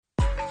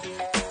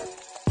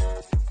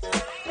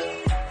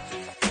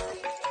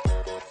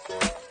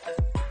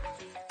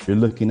you're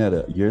looking at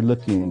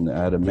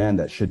a man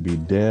that should be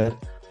dead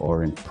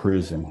or in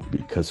prison,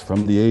 because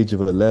from the age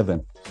of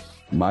 11,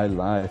 my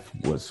life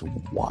was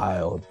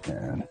wild,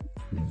 man.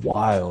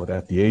 Wild.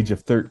 At the age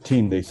of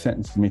 13, they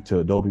sentenced me to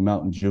Adobe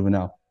Mountain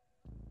Juvenile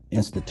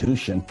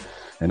Institution.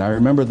 And I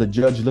remember the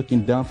judge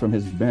looking down from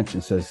his bench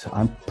and says,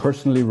 "I'm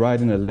personally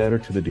writing a letter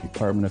to the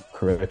Department of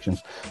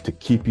Corrections to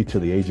keep you to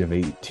the age of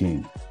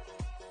 18."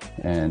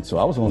 And so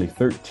I was only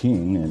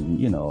 13, and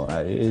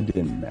it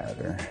didn't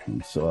matter.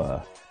 And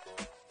so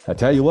I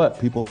tell you what,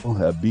 people,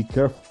 be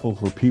careful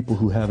for people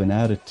who have an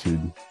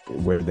attitude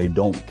where they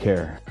don't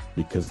care,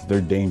 because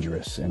they're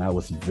dangerous. And I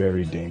was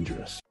very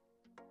dangerous.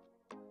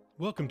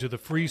 Welcome to the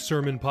free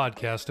sermon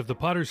podcast of the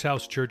Potter's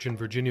House Church in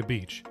Virginia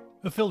Beach,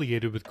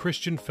 affiliated with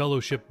Christian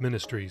Fellowship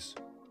Ministries.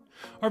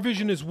 Our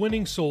vision is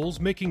winning souls,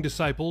 making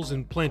disciples,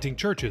 and planting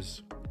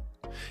churches.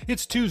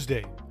 It's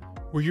Tuesday,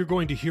 where you're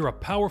going to hear a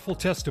powerful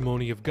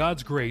testimony of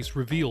God's grace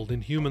revealed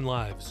in human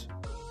lives.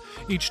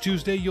 Each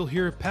Tuesday, you'll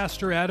hear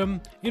Pastor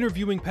Adam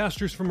interviewing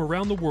pastors from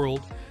around the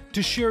world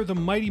to share the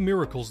mighty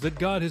miracles that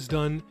God has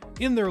done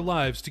in their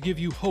lives to give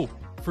you hope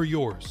for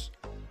yours.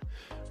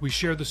 We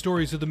share the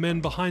stories of the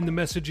men behind the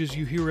messages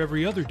you hear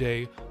every other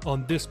day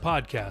on this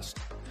podcast.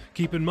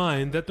 Keep in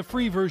mind that the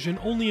free version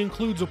only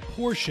includes a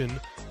portion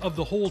of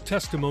the whole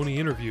testimony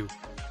interview.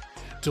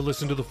 To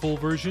listen to the full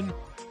version,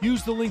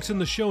 use the links in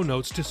the show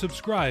notes to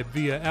subscribe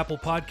via Apple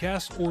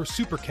Podcasts or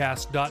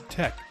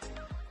supercast.tech.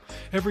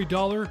 Every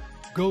dollar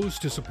goes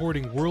to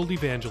supporting world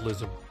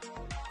evangelism.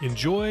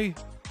 Enjoy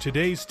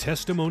today's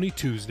Testimony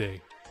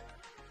Tuesday.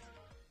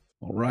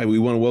 All right, we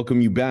want to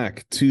welcome you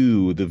back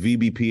to the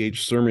VBPH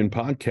Sermon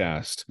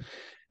Podcast.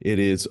 It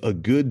is a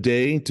good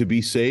day to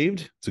be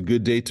saved. It's a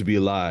good day to be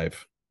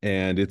alive.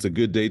 And it's a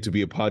good day to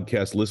be a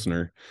podcast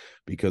listener,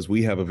 because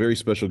we have a very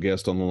special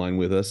guest on the line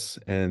with us,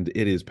 and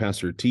it is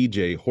Pastor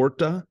TJ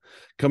Horta,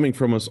 coming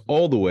from us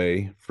all the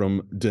way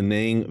from Da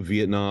Nang,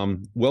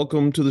 Vietnam.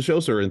 Welcome to the show,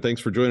 sir, and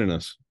thanks for joining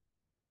us.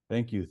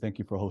 Thank you. Thank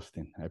you for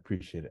hosting. I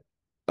appreciate it.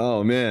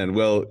 Oh, man.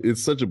 Well,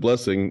 it's such a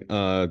blessing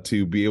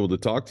to be able to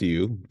talk to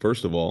you,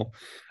 first of all.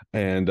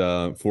 And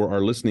for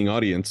our listening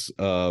audience,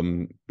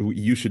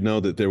 you should know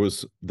that there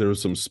was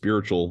some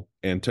spiritual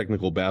and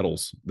technical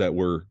battles that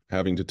were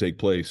having to take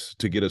place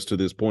to get us to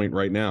this point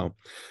right now.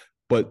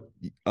 But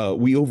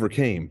we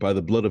overcame by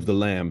the blood of the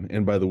Lamb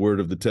and by the word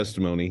of the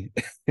testimony.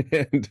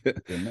 and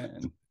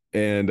Amen.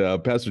 and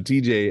Pastor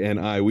TJ and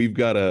I, we've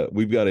got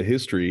a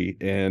history,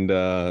 and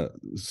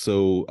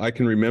so I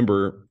can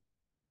remember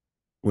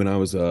when I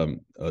was a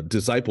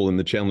disciple in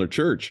the Chandler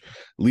Church,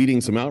 leading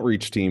some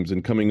outreach teams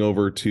and coming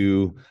over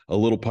to a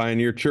little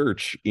pioneer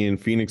church in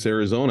Phoenix,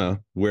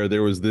 Arizona, where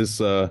there was this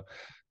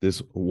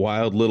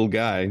wild little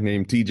guy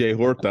named TJ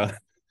Horta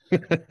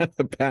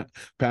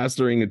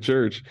pastoring a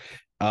church.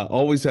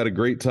 Always had a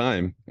great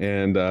time,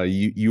 and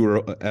you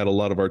were at a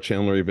lot of our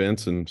Chandler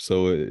events, and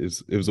so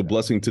it was a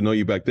blessing to know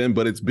you back then.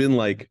 But it's been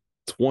like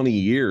 20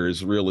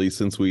 years really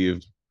since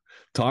we've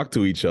talked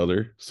to each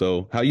other.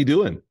 So how you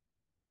doing?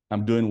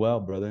 I'm doing well,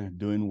 brother.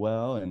 Doing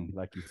well. And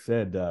like you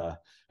said,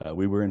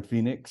 we were in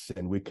Phoenix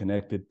and we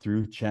connected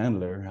through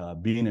Chandler.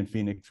 Being in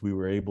Phoenix, we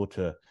were able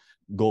to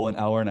go an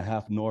hour and a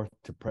half north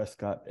to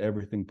Prescott,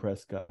 everything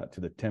Prescott, to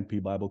the Tempe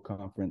Bible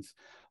Conference,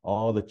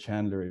 all the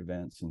Chandler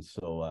events. And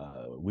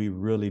so we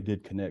really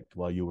did connect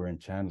while you were in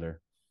Chandler,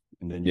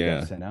 and then you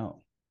got sent out.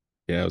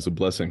 Yeah, it was a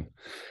blessing.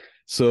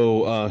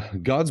 So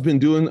God's been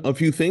doing a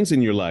few things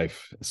in your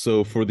life.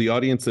 So for the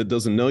audience that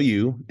doesn't know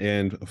you,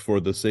 and for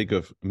the sake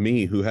of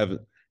me who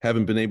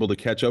haven't been able to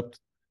catch up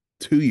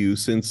to you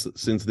since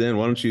then,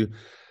 why don't you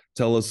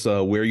tell us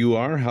where you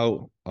are,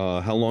 how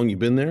long you've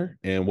been there,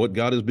 and what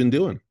God has been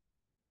doing?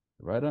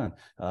 Right on.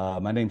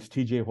 My name's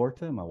TJ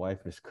Horta. My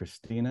wife is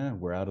Christina.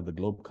 We're out of the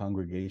Globe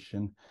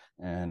congregation,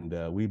 and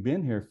we've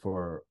been here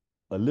for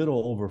a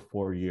little over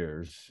 4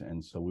 years.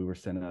 And so we were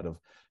sent out of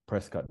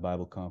Prescott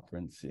Bible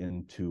Conference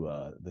into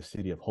the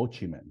city of Ho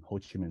Chi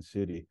Minh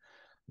City,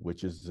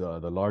 which is the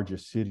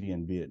largest city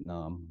in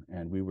Vietnam.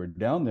 And we were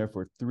down there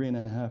for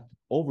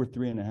over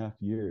three and a half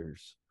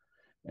years.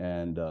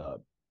 And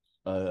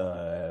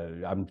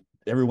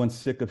everyone's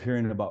sick of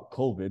hearing about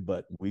COVID,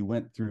 but we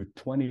went through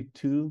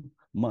 22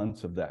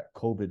 months of that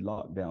COVID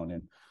lockdown.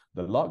 And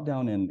the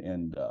lockdown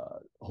in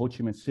Ho Chi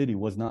Minh City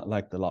was not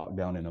like the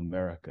lockdown in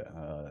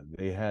America.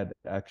 They had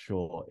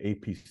actual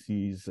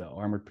APCs,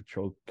 armored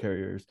patrol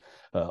carriers,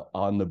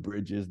 on the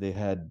bridges. They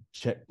had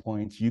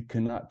checkpoints. You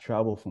cannot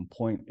travel from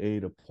point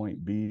A to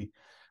point B.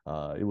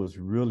 It was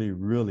really,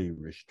 really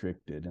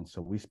restricted. And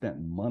so we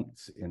spent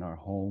months in our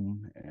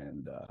home,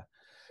 and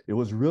it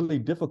was really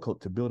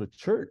difficult to build a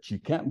church. You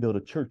can't build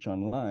a church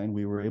online.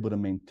 We were able to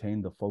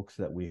maintain the folks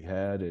that we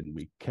had, and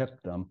we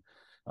kept them.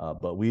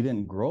 But we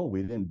didn't grow,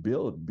 we didn't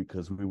build,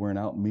 because we weren't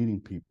out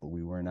meeting people.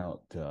 We weren't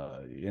out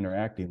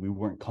interacting. We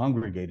weren't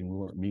congregating. We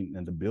weren't meeting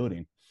in the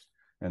building.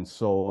 And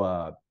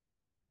so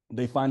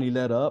they finally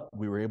let up.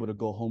 We were able to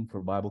go home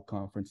for Bible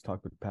conference,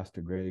 talk with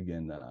Pastor Greg,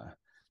 and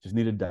just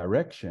needed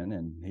direction.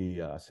 And he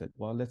said,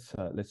 well, let's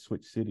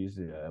switch cities.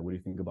 What do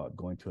you think about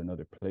going to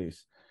another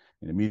place?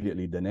 And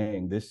immediately Da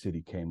Nang, this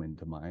city came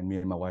into mind. Me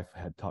and my wife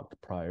had talked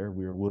prior.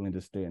 We were willing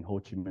to stay in Ho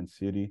Chi Minh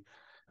City.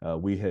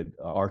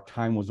 Our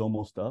time was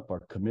almost up,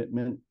 our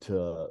commitment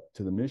to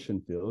the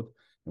mission field,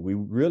 and we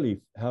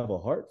really have a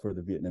heart for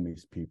the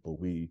Vietnamese people.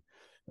 We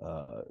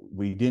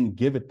didn't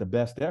give it the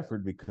best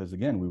effort because,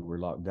 again, we were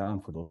locked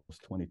down for those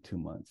 22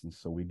 months, and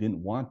so we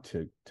didn't want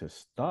to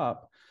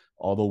stop.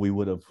 Although we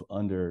would have,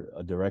 under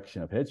a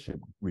direction of headship,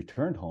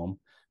 returned home.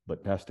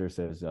 But Pastor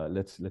says,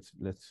 let's.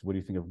 What do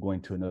you think of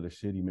going to another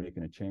city,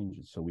 making a change?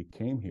 And so we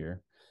came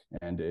here,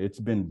 and it's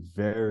been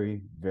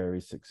very,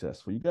 very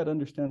successful. You got to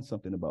understand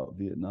something about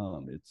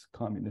Vietnam. It's a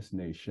communist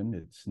nation.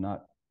 It's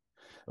not.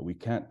 We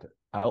can't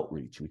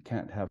outreach. We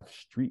can't have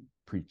street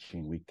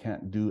preaching. We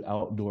can't do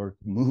outdoor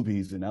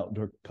movies and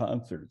outdoor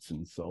concerts.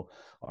 And so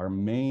our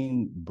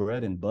main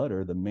bread and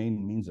butter, the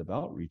main means of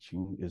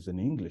outreaching, is an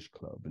English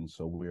club. And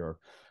so we are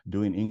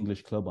doing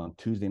English club on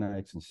Tuesday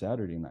nights and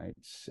Saturday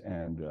nights,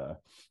 and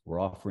we're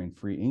offering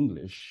free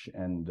English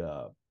and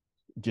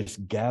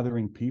just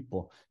gathering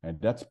people. And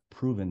that's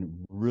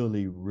proven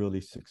really,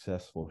 really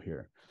successful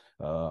here.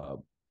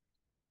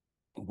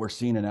 We're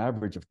seeing an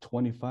average of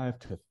 25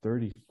 to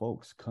 30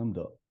 folks come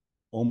to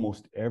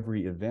almost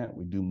every event.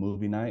 We do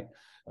movie night.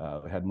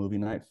 We had movie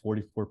night,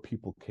 44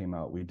 people came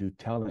out. We do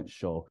talent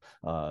show,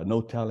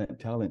 no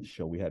talent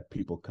show. We had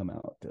people come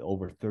out,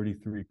 over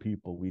 33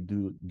 people. We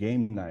do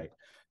game night,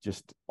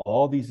 just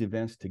all these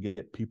events to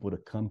get people to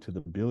come to the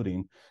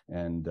building,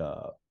 and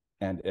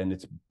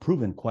it's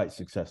proven quite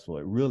successful.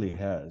 It really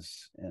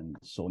has. And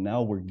so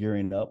now we're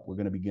gearing up. We're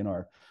going to begin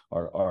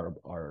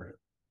our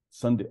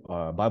Sunday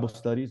Bible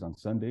studies on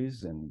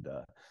Sundays, and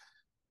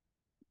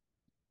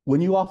when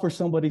you offer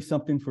somebody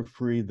something for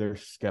free, they're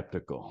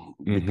skeptical,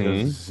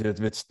 because if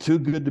it's too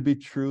good to be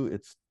true,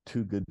 it's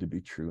too good to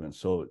be true. And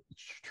so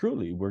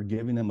truly, we're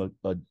giving them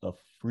a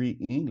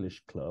free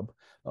English club,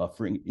 a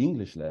free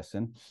English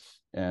lesson,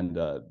 and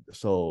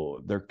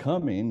so they're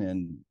coming,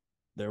 and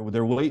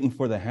they're waiting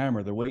for the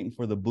hammer, they're waiting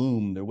for the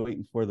boom, they're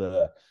waiting for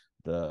the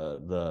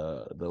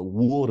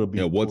wool to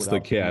be what's the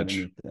catch?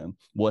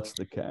 What's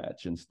the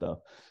catch and stuff.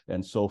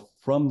 And so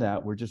from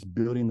that, we're just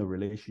building the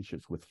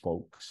relationships with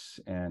folks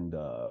and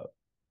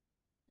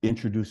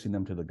introducing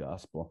them to the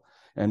gospel.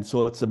 And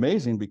so it's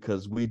amazing,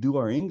 because we do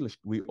our English,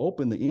 we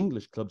open the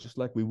English club just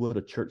like we would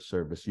a church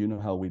service. You know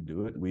how we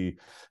do it. We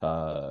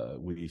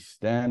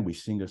stand, we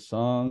sing a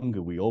song,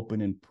 we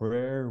open in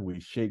prayer, we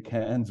shake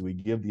hands, we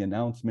give the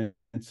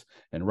announcements,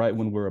 and right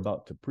when we're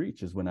about to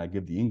preach is when I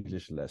give the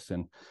English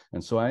lesson.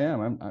 And so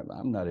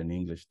I'm not an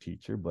English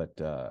teacher, but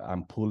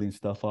I'm pulling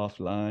stuff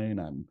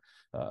offline.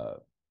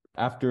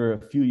 After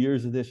a few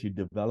years of this, you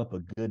develop a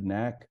good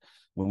knack.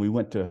 When we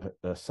went to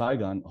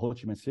Saigon, Ho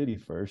Chi Minh City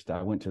first,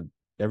 I went to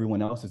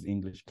everyone else's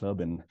English club,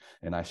 and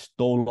I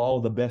stole all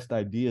the best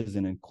ideas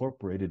and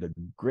incorporated a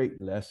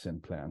great lesson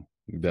plan.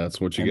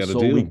 That's what you got to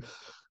do.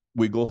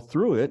 We go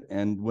through it,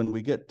 and when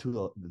we get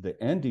to the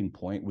ending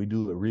point, we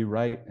do a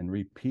rewrite and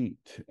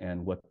repeat.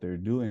 And what they're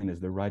doing is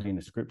they're writing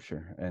a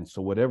scripture. And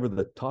so whatever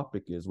the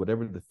topic is,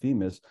 whatever the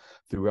theme is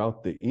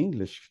throughout the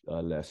English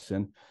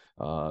lesson,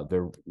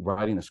 they're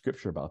writing a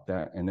scripture about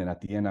that. And then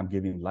at the end, I'm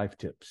giving life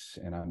tips,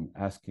 and I'm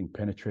asking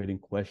penetrating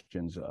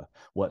questions.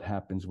 What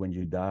happens when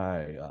you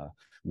die?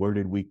 Where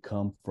did we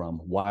come from?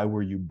 Why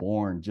were you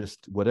born?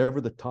 Just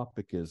whatever the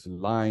topic is,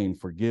 lying,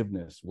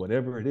 forgiveness,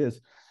 whatever it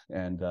is,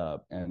 and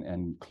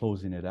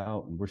closing it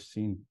out. And we're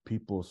seeing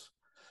people's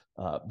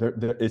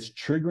it's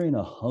triggering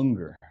a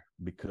hunger,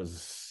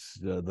 because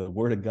the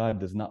word of God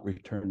does not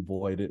return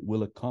void. It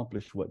will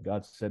accomplish what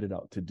God set it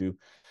out to do.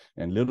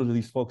 And little do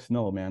these folks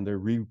know, man, they're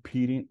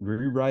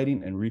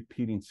rewriting and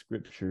repeating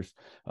scriptures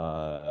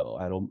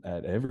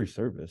at every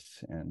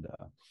service. And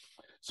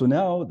so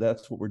now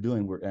that's what we're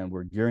doing.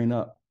 We're gearing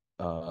up.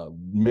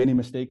 Many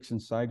mistakes in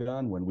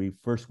Saigon. When we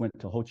first went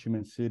to Ho Chi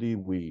Minh City,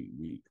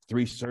 we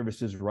 3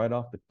 services right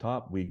off the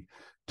top. We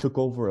took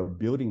over a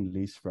building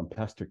lease from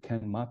Pastor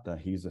Ken Mata.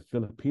 He's a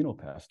Filipino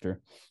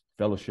pastor,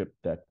 fellowship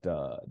that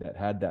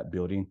had that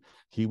building.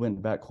 He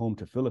went back home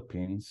to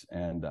Philippines,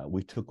 and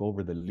we took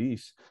over the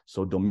lease.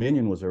 So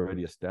dominion was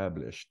already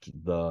established.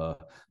 The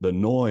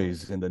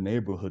noise in the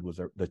neighborhood was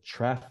the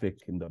traffic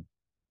in the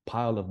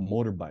pile of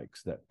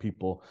motorbikes that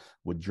people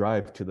would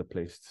drive to the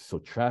place. So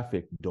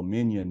traffic,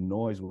 dominion,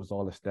 noise was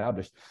all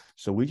established.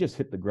 So we just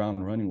hit the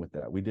ground running with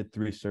that. We did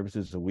 3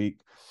 services a week.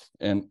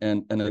 And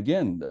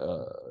again,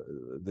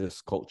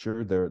 this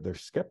culture, they're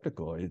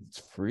skeptical. It's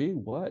free,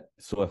 what?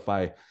 So if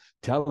I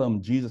tell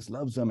them Jesus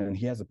loves them and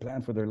he has a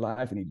plan for their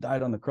life, and he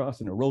died on the cross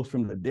and arose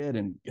from the dead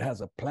and has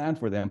a plan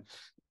for them,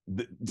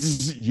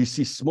 you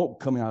see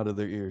smoke coming out of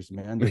their ears,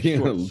 man.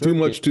 Too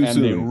much too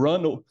soon.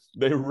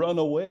 They run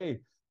away.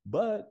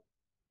 But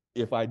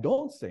if I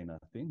don't say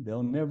nothing,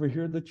 they'll never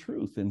hear the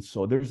truth. And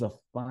so there's a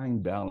fine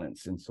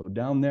balance. And so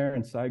down there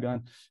in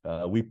Saigon,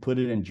 we put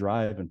it in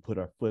drive and put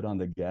our foot on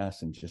the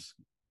gas and just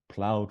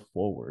plowed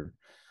forward.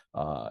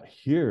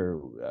 Here,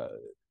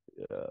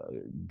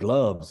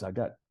 gloves. I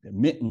got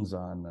mittens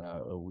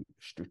on,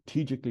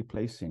 strategically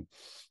placing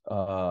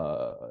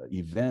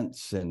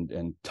events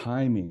and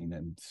timing.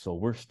 And so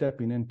we're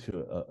stepping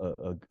into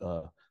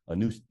a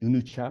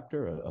new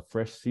chapter, a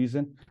fresh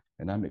season.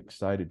 And I'm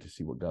excited to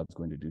see what God's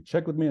going to do.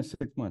 Check with me in 6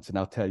 months and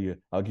I'll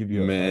give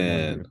you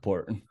another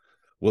report.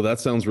 Well, that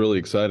sounds really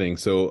exciting.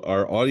 So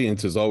our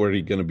audience is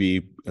already going to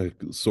be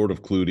sort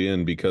of clued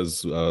in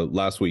because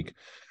last week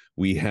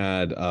we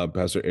had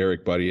Pastor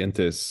Eric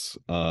Barrientos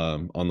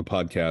on the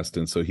podcast.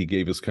 And so he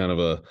gave us kind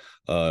of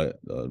a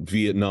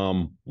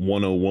Vietnam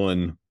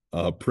 101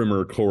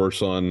 primer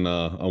course on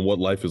what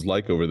life is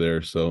like over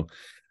there. So,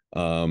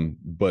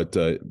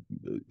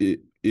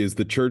 is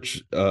the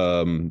church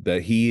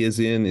that he is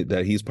in,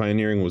 that he's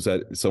pioneering, was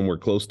that somewhere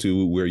close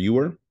to where you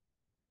were?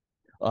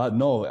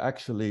 No,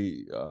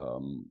 actually,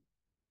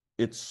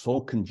 it's so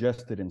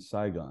congested in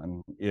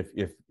Saigon.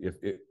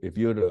 If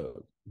you were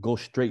to go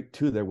straight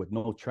to there with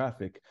no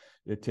traffic,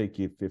 it'd take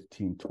you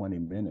 15, 20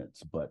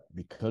 minutes. But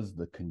because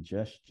the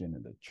congestion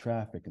and the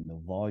traffic and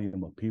the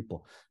volume of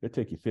people, it'd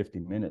take you 50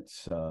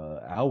 minutes,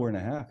 hour and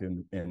a half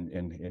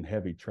in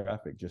heavy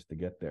traffic just to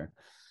get there.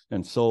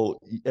 And so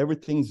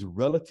everything's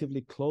relatively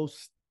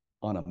close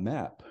on a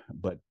map,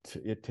 but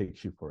it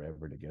takes you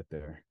forever to get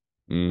there.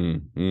 Yeah,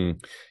 so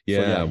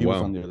yeah, he was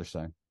wow. on the other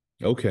side.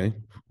 Okay,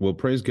 well,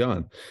 praise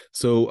God.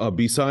 So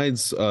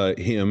besides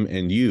him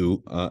and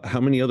you, how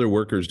many other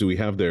workers do we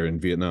have there in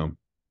Vietnam?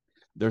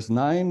 There's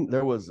 9.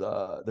 There's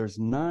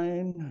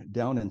 9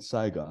 down in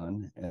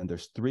Saigon, and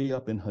there's 3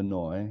 up in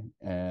Hanoi.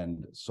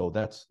 And so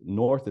that's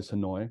north is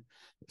Hanoi,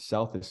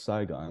 south is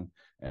Saigon.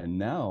 And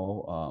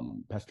now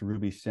Pastor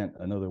Ruby sent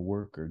another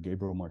worker,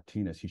 Gabriel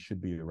Martinez. He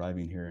should be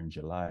arriving here in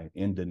July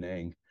in Da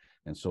Nang.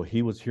 And so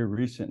he was here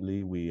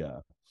recently. We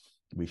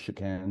shook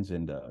hands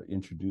and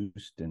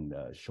introduced and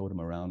showed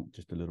him around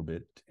just a little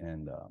bit.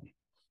 And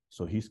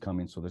so he's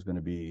coming. So there's going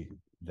to be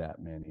that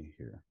many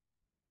here.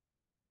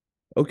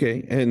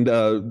 Okay. And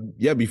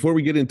yeah, before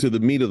we get into the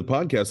meat of the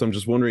podcast, I'm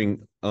just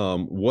wondering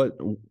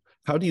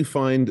how do you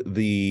find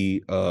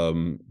the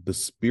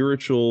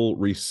spiritual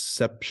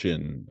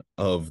reception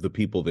of the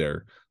people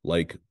there?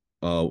 Like,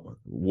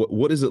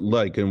 what is it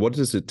like, and what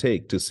does it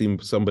take to see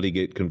somebody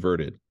get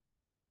converted?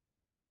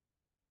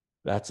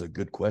 That's a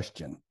good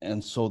question.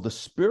 And so the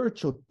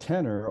spiritual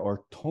tenor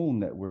or tone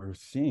that we're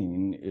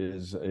seeing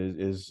is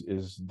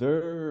the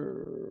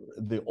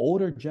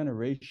older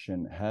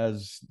generation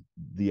has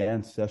the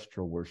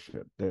ancestral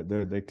worship.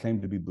 They claim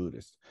to be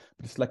Buddhist,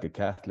 but it's like a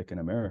Catholic in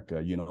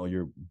America. You know,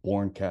 you're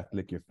born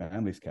Catholic, your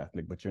family's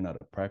Catholic, but you're not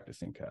a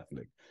practicing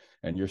Catholic.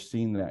 And you're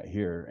seeing that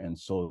here. And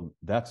so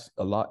that's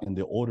a lot in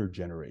the older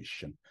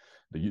generation.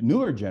 The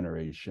newer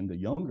generation, the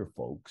younger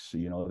folks,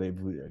 you know, they've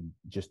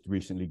just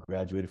recently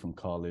graduated from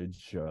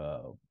college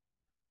or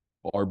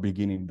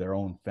beginning their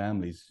own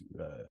families.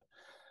 I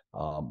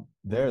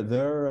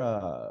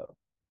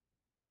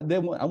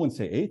wouldn't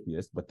say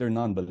atheist, but they're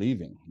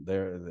non-believing.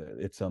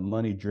 It's a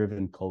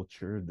money-driven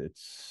culture.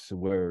 It's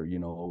where, you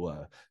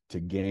know, to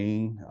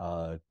gain,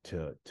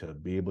 to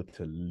be able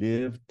to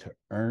live, to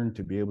earn,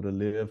 to be able to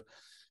live,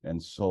 and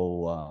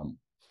so.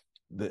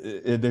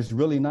 There's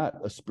really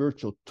not a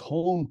spiritual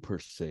tone per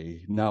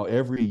se. Now,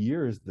 every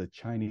year is the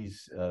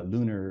Chinese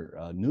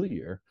Lunar New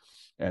Year,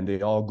 and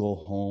they all go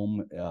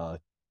home,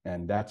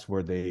 and that's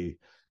where they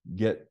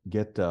get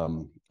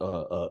an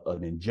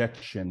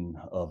injection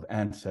of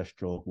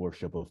ancestral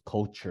worship, of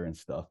culture and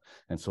stuff.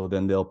 And so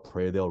then they'll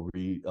pray, they'll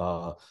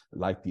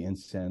light the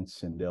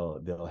incense, and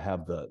they'll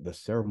have the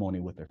ceremony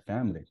with their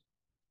family.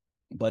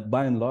 But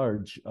by and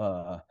large,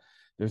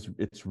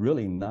 it's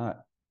really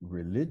not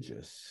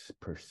religious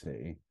per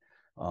se,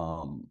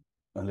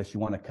 unless you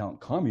want to count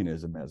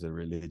communism as a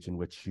religion,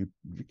 which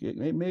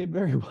it may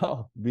very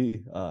well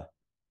be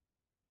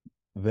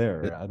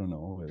there. I don't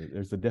know.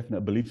 There's a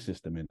definite belief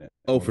system in it.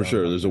 Oh, for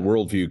sure. There's a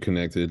worldview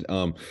connected.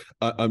 I'm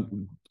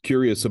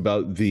curious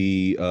about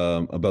the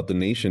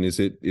nation.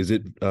 Is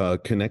it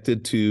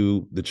connected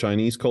to the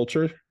Chinese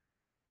culture?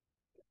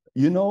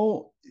 You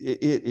know,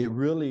 it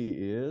really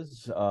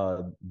is.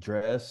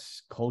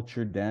 Dress,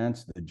 culture,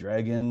 dance, the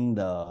dragon,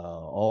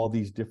 all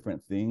these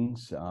different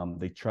things.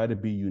 They try to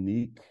be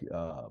unique.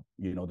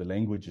 You know, the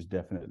language is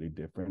definitely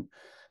different.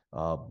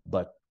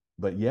 But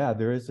yeah,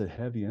 there is a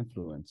heavy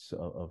influence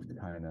of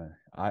China.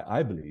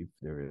 I believe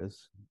there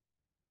is.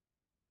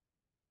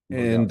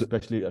 And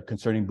especially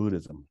concerning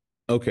Buddhism.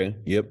 Okay.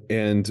 Yep.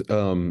 And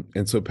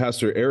so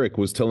Pastor Eric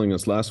was telling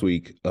us last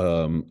week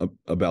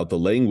about the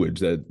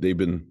language, that they've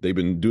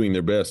been doing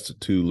their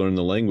best to learn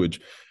the language.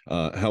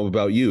 How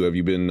about you? Have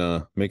you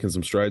been making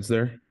some strides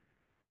there?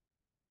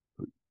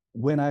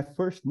 When I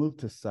first moved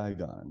to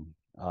Saigon,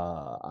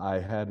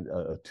 I had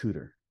a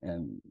tutor,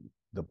 and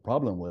the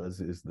problem was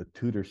the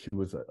tutor, she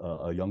was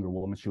a younger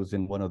woman. She was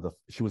in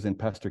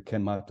Pastor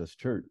Ken Mata's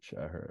church.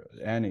 Her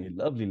Annie,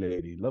 lovely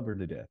lady, love her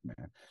to death,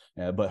 man.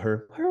 But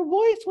her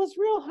voice was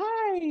real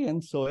high,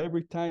 and so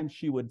every time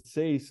she would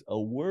say a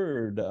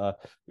word,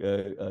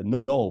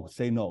 no,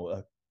 say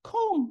no,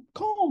 come.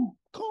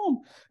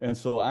 And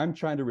so I'm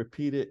trying to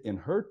repeat it in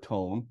her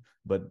tone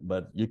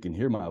but you can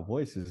hear my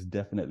voice is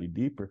definitely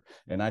deeper.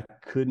 And I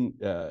couldn't,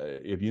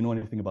 if you know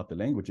anything about the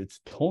language, it's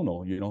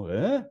tonal, you know,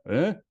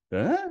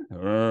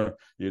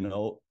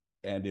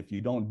 and if you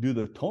don't do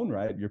the tone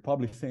right, you're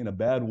probably saying a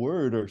bad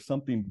word or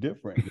something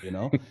different.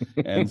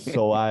 And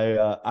so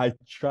I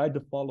tried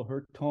to follow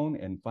her tone,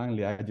 and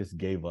finally I just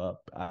gave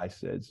up. I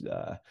said,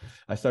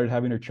 I started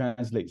having her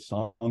translate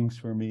songs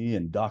for me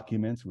and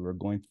documents. We were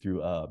going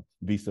through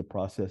visa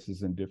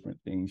processes and different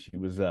things. She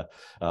was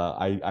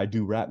I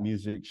do rap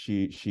music.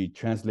 She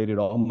translated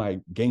all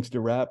my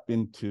gangster rap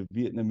into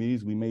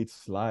Vietnamese. We made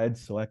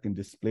slides so I can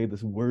display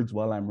the words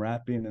while I'm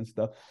rapping and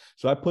stuff.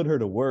 So I put her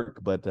to work,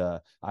 but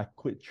I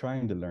quit trying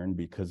to learn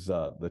because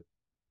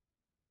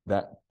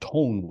that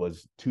tone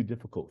was too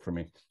difficult for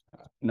me.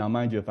 Now,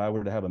 mind you, if I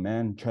were to have a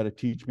man try to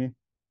teach me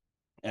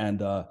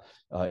and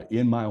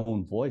in my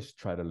own voice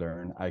try to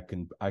learn, I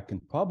can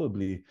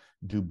probably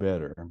do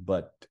better.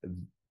 But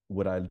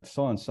what I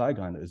saw in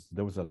Saigon is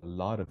there was a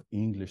lot of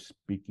English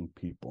speaking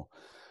people.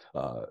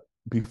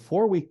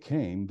 Before we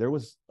came, there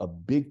was a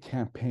big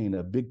campaign,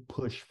 a big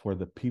push for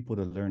the people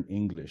to learn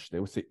English.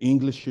 They would say,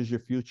 English is your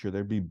future.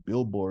 There'd be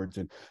billboards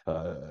and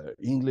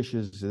English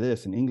is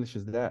this and English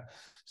is that.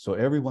 So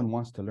everyone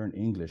wants to learn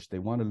English. They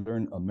want to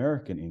learn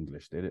American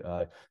English.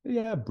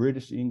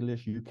 British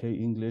English, UK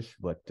English,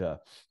 but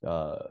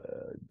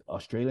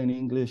Australian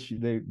English,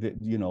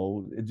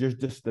 there's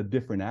just the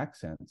different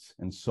accents.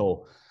 And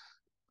so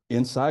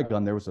in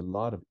Saigon, there was a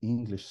lot of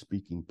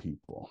English-speaking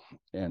people.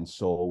 And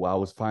so I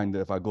was finding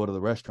that if I go to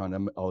the restaurant, I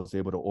was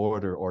able to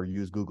order or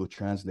use Google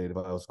Translate. If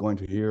I was going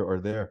to here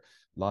or there,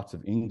 lots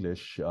of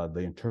English,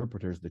 the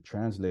interpreters, the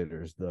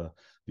translators, the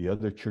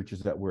other churches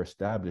that were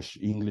established,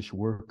 English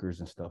workers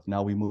and stuff.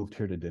 Now we moved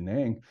here to Da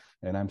Nang,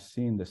 and I'm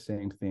seeing the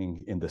same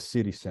thing in the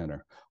city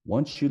center.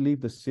 Once you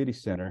leave the city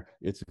center,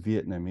 it's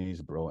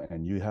Vietnamese, bro,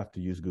 and you have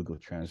to use Google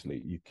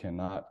Translate. You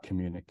cannot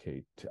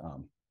communicate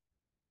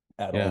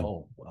at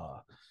all.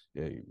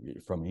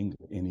 From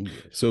English in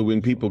English. So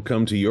when people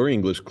come to your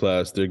English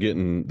class, they're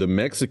getting the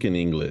Mexican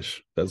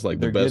English. That's like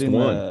the best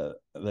one.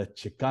 The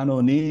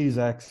Chicanonese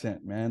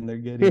accent, man. They're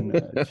getting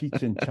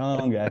Cheech and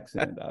Chong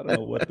accent. I don't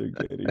know what they're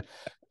getting.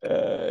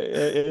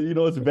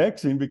 It's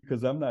vexing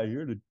because I'm not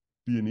here to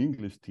be an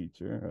English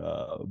teacher.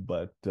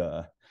 But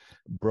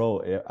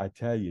bro, I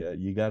tell you,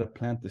 you got to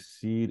plant the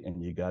seed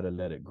and you got to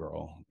let it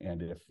grow.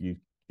 And if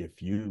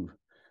you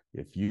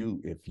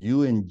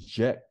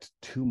inject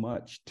too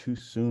much too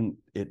soon,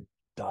 it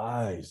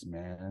dies,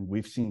 man.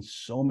 We've seen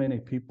so many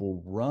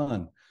people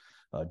run,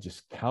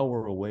 just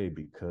cower away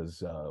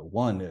because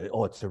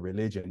it's a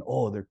religion.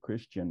 Oh, they're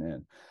Christian.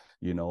 And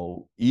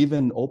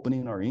even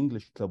opening our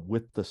English club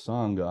with the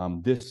song,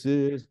 "This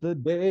is the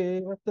day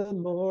of the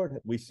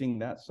Lord." We sing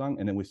that song,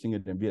 and then we sing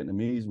it in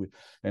Vietnamese.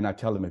 And I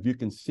tell them, if you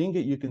can sing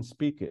it, you can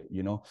speak it.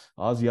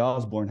 Ozzy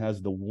Osbourne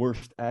has the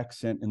worst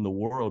accent in the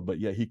world, but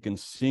yet he can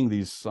sing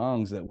these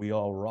songs that we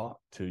all rock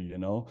to.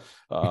 And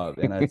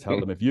I tell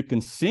them, if you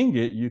can sing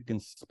it, you can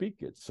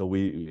speak it. So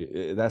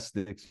that's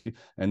the excuse.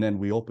 And then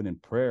we open in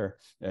prayer,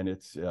 and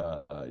it's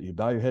you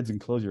bow your heads and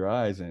close your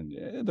eyes, and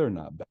they're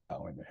not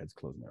bowing their heads,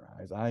 closing their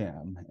eyes. I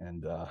am,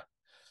 and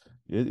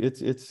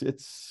it's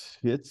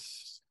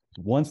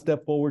one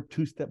step forward,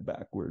 two step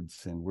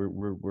backwards, and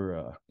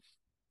we're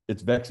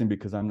it's vexing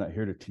because I'm not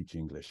here to teach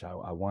English.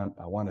 I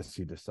want to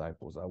see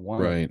disciples. I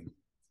want to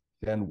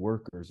send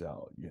workers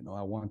out.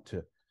 I want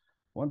to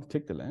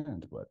take the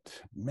land,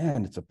 but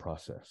man, it's a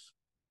process.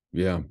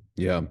 Yeah.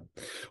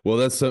 Well,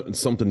 that's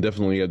something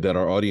definitely that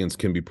our audience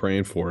can be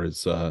praying for.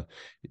 Is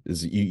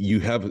you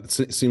have,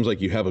 it seems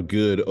like you have a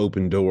good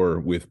open door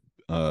with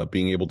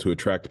being able to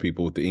attract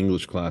people with the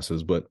English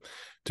classes, but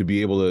to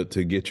be able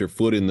to get your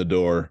foot in the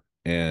door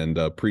and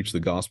preach the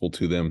gospel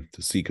to them,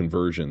 to see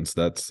conversions,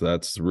 that's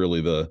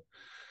really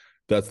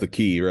that's the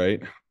key,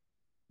 right?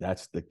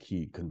 That's the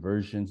key.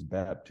 Conversions,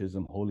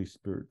 baptism, Holy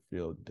Spirit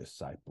filled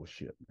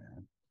discipleship,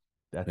 man.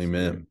 That's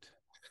Amen. it.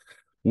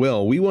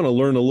 Well, we want to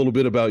learn a little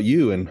bit about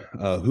you and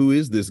who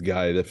is this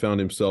guy that found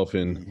himself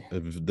in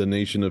the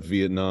nation of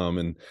Vietnam?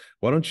 And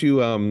why don't you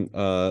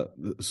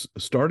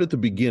start at the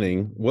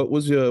beginning? What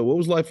was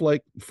life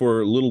like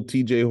for little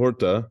TJ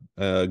Horta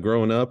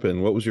growing up,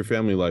 and what was your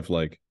family life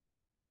like?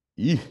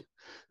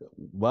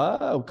 Well,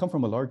 I come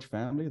from a large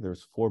family.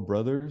 There's 4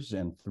 brothers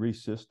and 3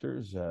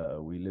 sisters.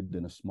 We lived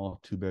in a small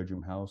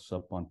 2-bedroom house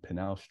up on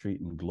Pinal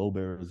Street in Globe,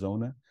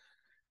 Arizona.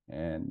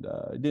 And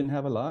didn't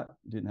have a lot.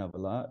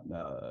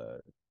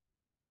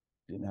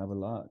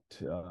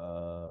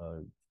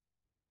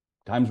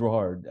 Times were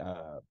hard.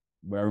 I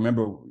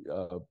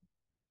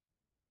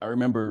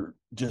remember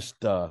just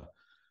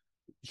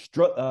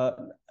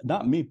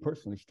not me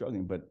personally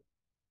struggling, but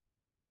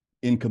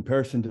in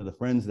comparison to the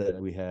friends that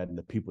we had and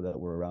the people that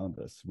were around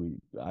us,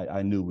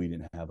 I knew we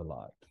didn't have a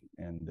lot.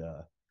 And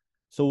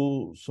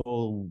so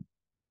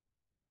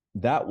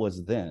that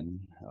was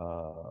then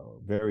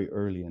very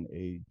early in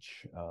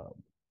age.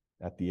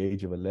 At the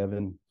age of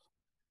 11,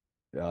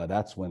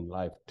 that's when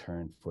life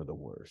turned for the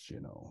worse,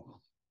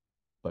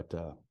 But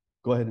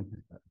go ahead.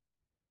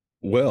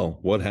 Well,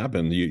 what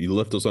happened? You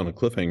left us on a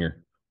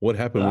cliffhanger. What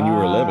happened when you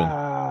were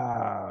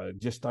 11?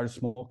 Just started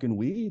smoking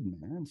weed,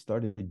 man.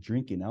 Started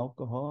drinking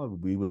alcohol.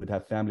 We would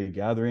have family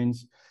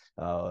gatherings.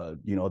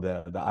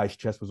 The ice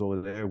chest was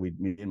over there.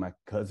 Me and my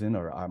cousin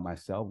or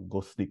myself go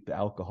sneak the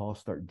alcohol,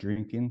 start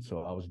drinking.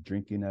 So I was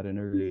drinking at an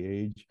early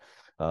age.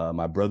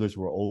 My brothers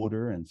were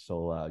older, and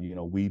so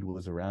weed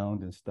was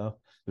around and stuff.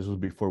 This was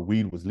before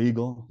weed was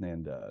legal,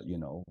 and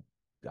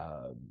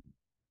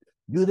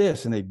do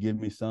this, and they'd give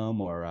me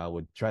some, or I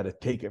would try to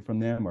take it from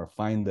them or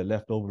find the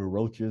leftover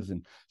roaches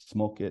and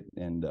smoke it.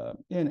 And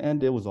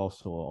it was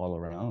also all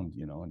around,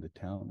 in the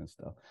town and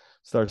stuff.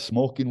 Started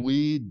smoking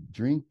weed,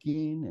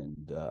 drinking,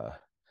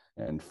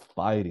 and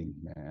fighting,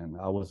 man.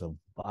 I was a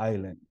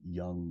violent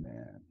young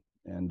man.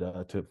 And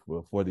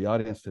for the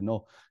audience to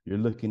know, you're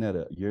looking at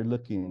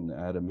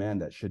a man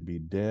that should be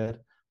dead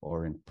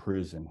or in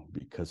prison,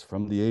 because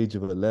from the age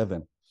of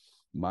 11,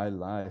 my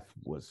life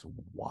was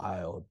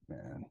wild,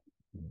 man.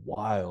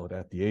 Wild.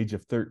 At the age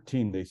of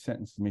 13, they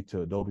sentenced me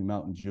to Adobe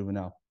Mountain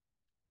Juvenile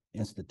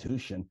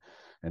Institution.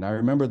 And I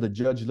remember the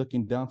judge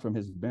looking down from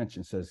his bench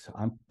and says,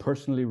 "I'm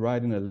personally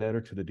writing a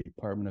letter to the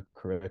Department of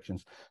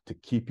Corrections to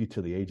keep you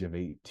to the age of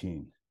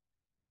 18.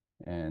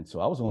 And so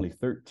I was only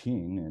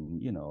 13,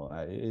 and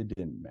it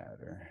didn't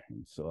matter.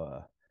 And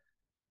so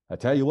I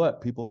tell you what,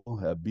 people,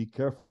 be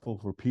careful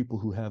for people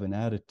who have an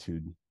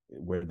attitude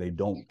where they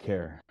don't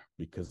care,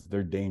 because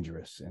they're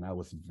dangerous. And I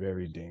was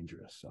very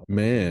dangerous.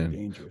 Man,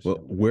 dangerous.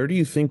 Well, where do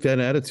you think that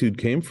attitude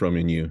came from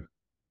in you?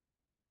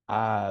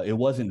 It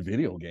wasn't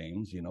video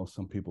games.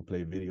 Some people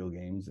play video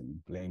games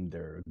and blame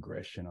their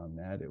aggression on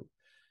that.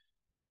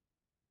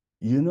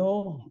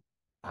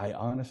 I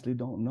honestly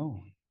don't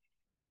know.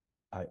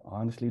 I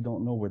honestly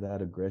don't know where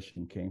that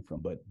aggression came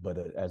from. But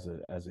as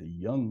a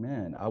young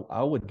man,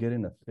 I would get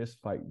in a fist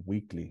fight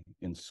weekly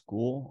in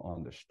school,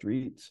 on the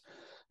streets.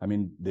 I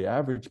mean, the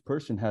average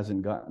person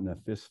hasn't gotten a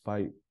fist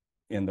fight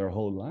in their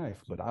whole life,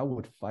 but I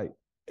would fight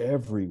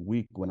every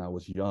week when I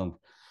was young.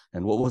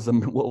 And what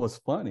was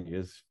funny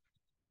is,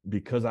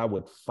 because I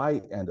would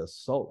fight and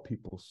assault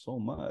people so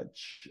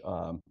much,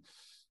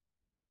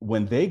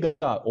 when they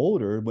got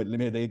older, but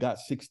they got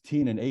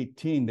 16 and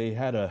 18, they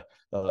had a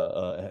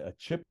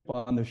chip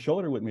on their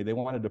shoulder with me. They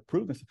wanted to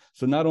prove this.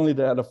 So not only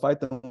did I have to fight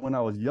them when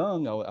I was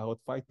young, I would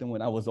fight them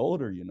when I was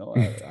older.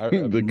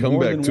 The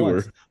comeback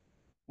tour.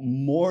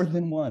 More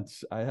than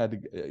once, I had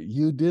to.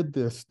 You did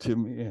this to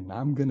me, and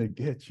I'm gonna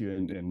get you.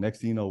 And next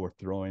thing you know, we're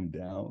throwing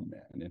down,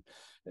 man.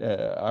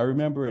 And I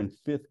remember in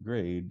 5th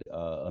grade,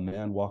 a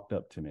man walked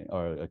up to me,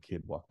 or a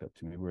kid walked up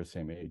to me. We were the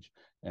same age,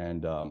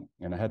 and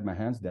I had my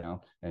hands down,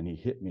 and he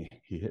hit me.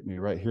 He hit me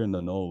right here in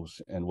the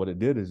nose, and what it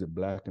did is it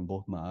blackened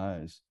both my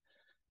eyes.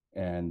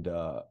 And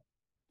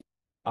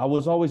I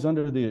was always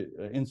under the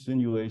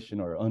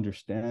insinuation or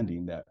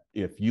understanding that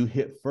if you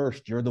hit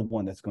first, you're the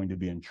one that's going to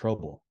be in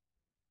trouble,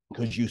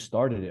 because you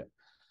started it.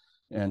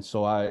 And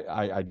so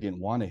I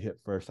didn't want to hit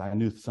first. I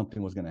knew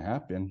something was going to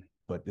happen,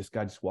 but this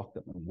guy just walked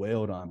up and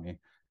wailed on me,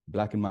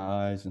 blackened my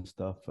eyes and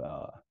stuff.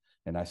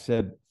 And I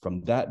said,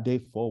 from that day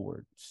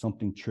forward,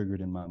 something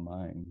triggered in my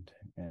mind.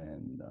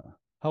 And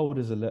how old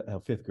is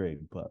 5th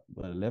grade? But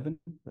 11?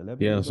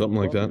 Yeah, something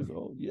like that.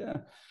 Yeah,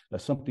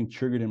 something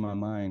triggered in my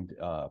mind.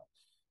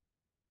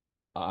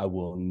 I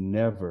will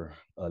never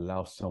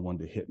allow someone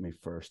to hit me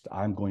first.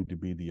 I'm going to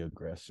be the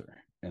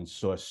aggressor. And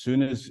so as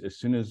soon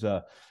as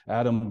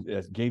Adam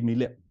gave me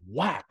lip,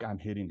 whack, I'm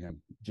hitting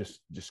him,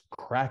 just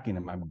cracking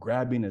him. I'm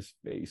grabbing his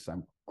face,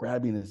 I'm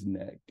grabbing his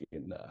neck,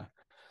 and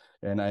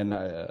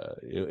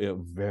it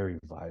very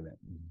violent,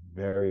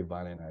 very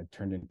violent. I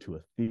turned into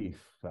a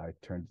thief. I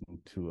turned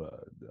into a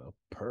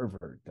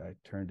pervert. I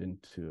turned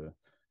into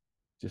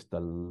just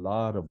a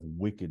lot of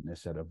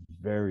wickedness at a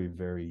very,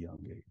 very young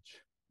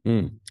age.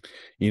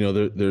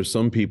 There's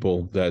some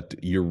people that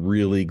you're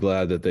really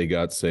glad that they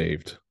got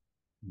saved.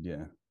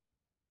 Yeah.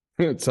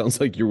 It sounds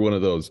like you're one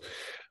of those.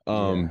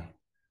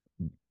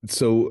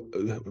 So,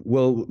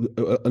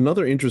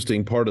 another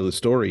interesting part of the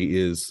story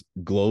is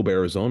Globe,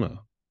 Arizona,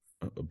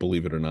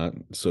 believe it or not.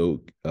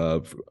 So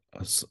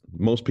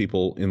most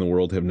people in the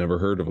world have never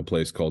heard of a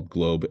place called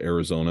Globe,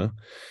 Arizona.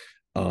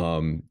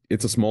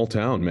 It's a small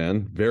town,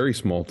 man, very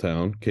small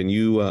town. Can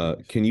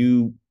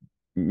you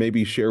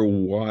maybe share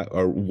why,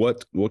 or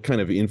what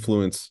kind of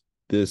influence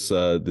this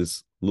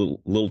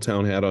little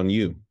town had on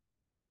you?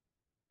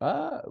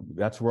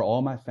 That's where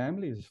all my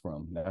family is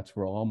from. That's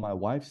where all my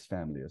wife's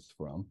family is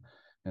from.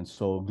 And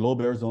so Globe,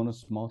 Arizona,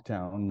 small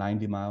town,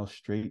 90 miles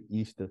straight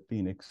east of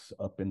Phoenix,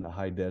 up in the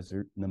high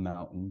desert in the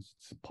mountains.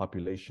 It's a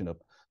population of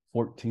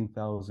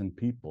 14,000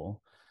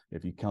 people,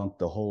 if you count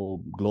the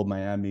whole Globe,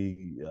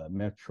 Miami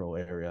metro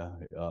area.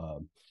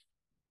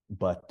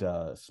 But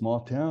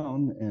small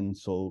town. And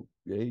so,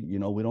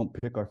 we don't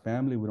pick our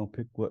family. We don't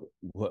pick what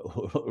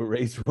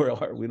race we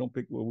are. We don't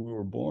pick where we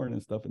were born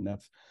and stuff. And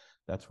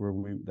that's where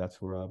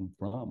I'm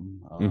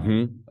from.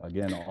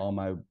 Again, all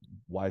my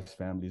wife's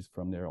family's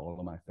from there. All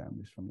of my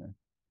family's from there.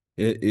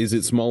 Is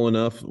it small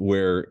enough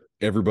where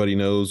everybody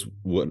knows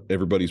what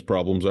everybody's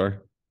problems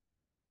are?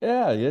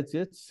 Yeah,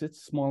 it's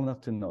small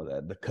enough to know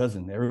that the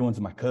cousin,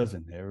 everyone's my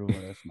cousin,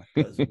 everyone that's my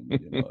cousin,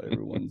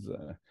 everyone's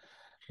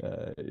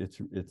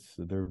it's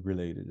they're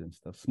related and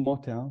stuff. Small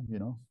town,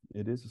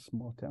 it is a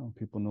small town.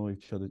 People know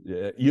each other.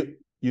 Yeah,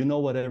 you know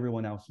what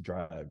everyone else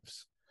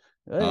drives.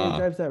 Hey, he Ah,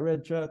 drives that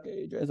red truck.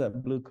 Hey, he drives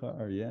that blue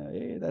car. Yeah,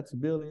 hey, that's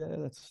Bill. Yeah,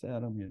 that's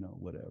Adam.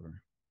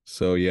 Whatever.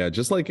 so yeah,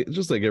 just like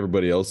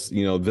everybody else,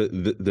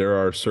 there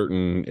are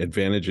certain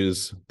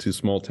advantages to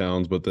small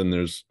towns, but then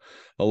there's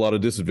a lot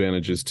of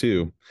disadvantages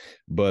too.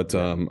 But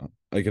Yeah,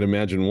 I can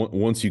imagine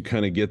once you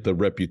kind of get the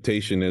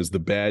reputation as the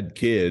bad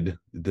kid,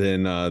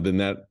 then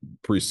that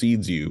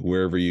precedes you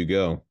wherever you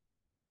go.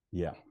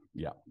 yeah,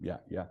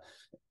 yeah.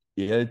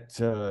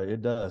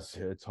 It does.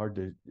 It's hard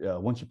to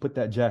once you put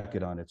that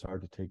jacket on, it's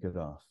hard to take it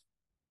off.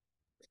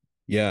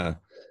 Yeah.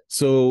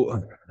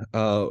 So,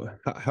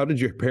 how did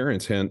your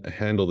parents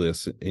handle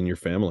this in your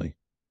family?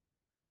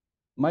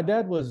 My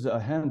dad was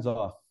hands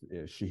off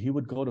ish. He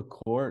would go to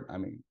court. I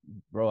mean,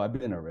 bro, I've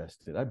been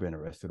arrested. I've been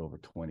arrested over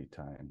 20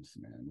 times,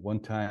 man. One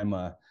time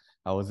I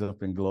was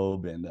up in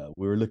Globe and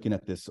we were looking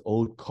at this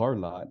old car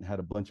lot and had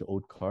a bunch of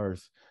old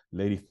cars.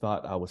 Lady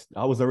thought I was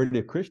already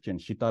a Christian.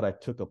 She thought I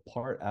took a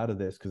part out of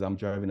this because I'm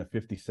driving a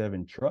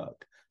 57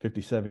 truck,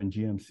 57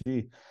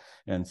 GMC.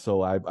 And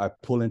so I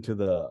pull into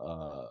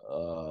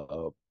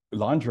the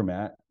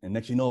laundromat, and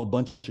next you know, a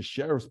bunch of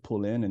sheriffs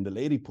pull in, and the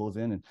lady pulls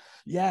in, and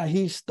yeah,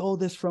 he stole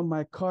this from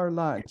my car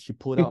lot. She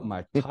pulled out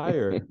my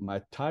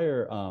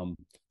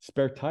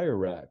spare tire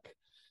rack.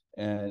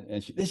 And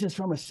this is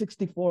from a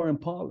 64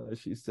 Impala,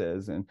 she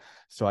says. And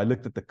so I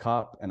looked at the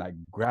cop and I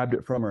grabbed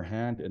it from her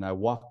hand and I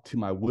walked to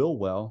my wheel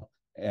well,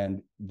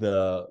 and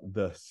the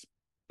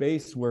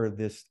space where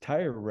this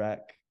tire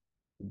rack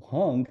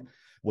hung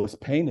was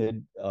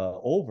painted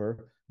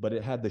over, but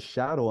it had the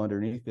shadow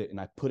underneath it. And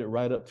I put it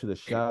right up to the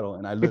shadow.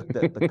 And I looked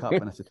at the cop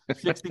and I said,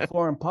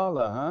 64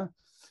 Impala, huh?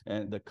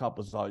 And the cop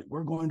was like,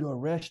 "We're going to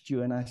arrest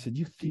you." And I said,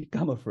 "You think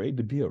I'm afraid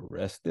to be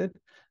arrested?"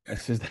 I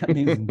says, "That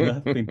means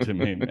nothing to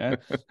me, man."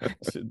 I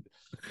said,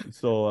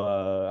 so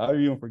I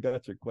even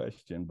forgot your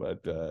question,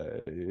 but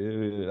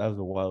that was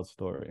a wild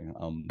story.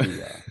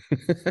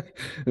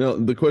 No,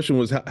 the question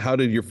was how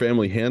did your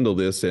family handle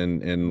this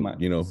and my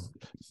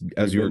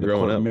as we've you were been to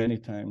growing court up? many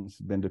times.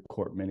 Been to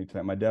court many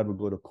times. My dad would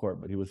go to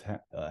court, but he was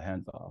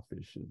hands off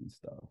issues and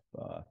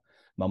stuff.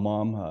 My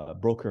mom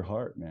broke her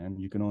heart, man.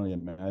 You can only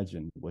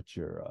imagine what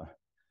your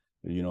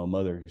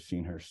mother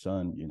seeing her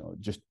son,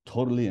 just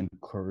totally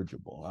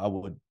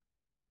incorrigible.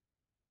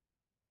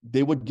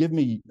 They would give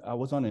me, I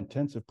was on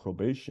intensive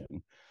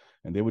probation,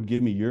 and they would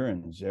give me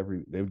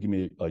they would give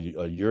me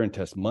a urine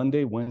test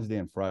Monday, Wednesday,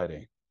 and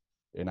Friday.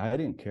 And I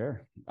didn't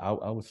care. I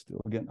was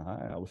still getting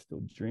high. I was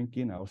still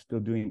drinking. I was still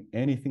doing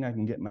anything I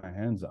can get my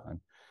hands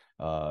on,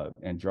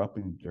 and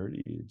dropping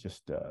dirty.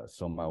 Just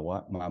so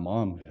my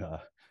mom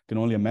can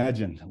only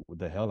imagine what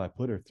the hell I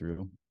put her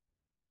through,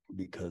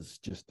 because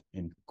just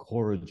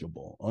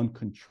incorrigible,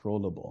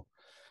 uncontrollable,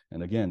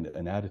 and again,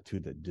 an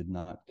attitude that did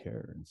not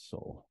care. And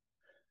so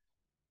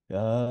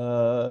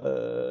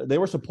they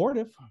were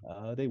supportive.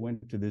 They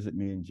went to visit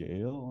me in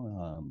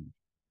jail.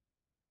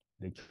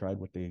 They tried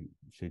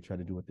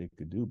to do what they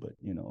could do, but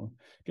it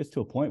gets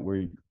to a point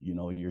where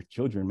your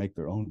children make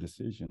their own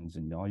decisions,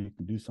 and all you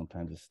can do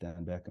sometimes is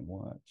stand back and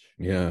watch.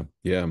 Yeah,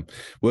 yeah.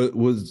 What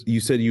was you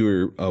said you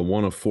were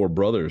one of four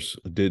brothers?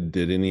 Did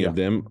any of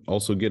Yeah, them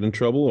also get in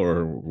trouble,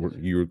 or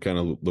you were kind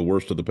of the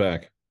worst of the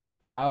pack?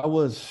 I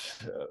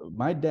was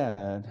my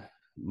dad.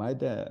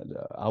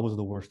 I was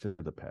the worst of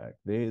the pack.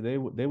 They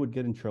would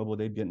get in trouble.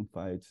 They'd get in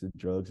fights,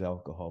 drugs,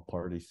 alcohol,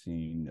 party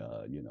scene,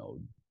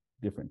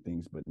 different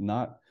things, but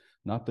not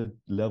the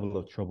level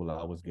of trouble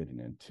I was getting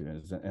into.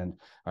 And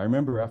I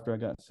remember after I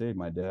got saved,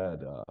 my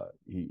dad,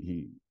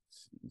 he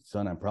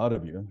son, I'm proud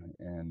of you.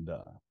 And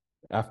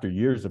after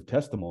years of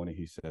testimony,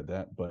 he said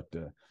that, but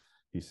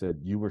he said,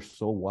 "You were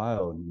so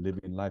wild and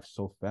living life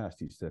so fast."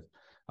 He said,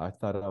 "I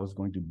thought I was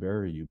going to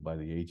bury you by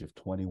the age of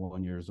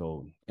 21 years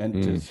old." And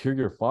to Mm. hear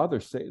your father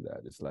say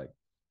that, it's like,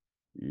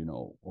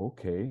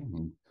 okay.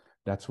 And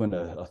that's when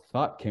a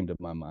thought came to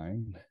my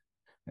mind,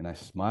 and I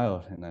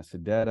smiled and I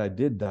said, "Dad, I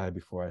did die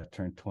before I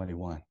turned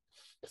 21,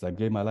 because I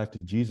gave my life to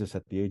Jesus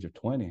at the age of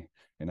 20."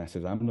 And I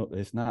said,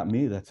 it's not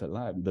me that's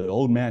alive. The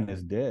old man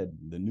is dead.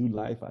 The new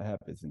life I have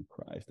is in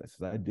Christ. I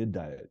said, I did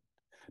die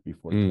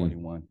before Mm.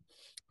 21.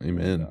 And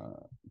Amen.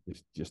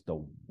 it's just a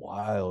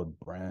wild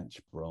branch,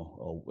 bro.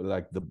 Oh,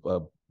 like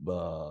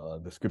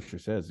the scripture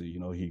says,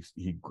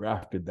 he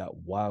grafted that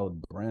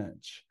wild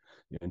branch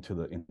into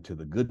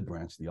the good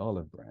branch, the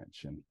olive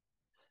branch.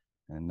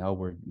 And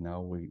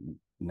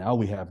now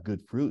we have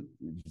good fruit.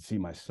 You see,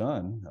 my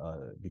son,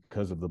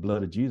 because of the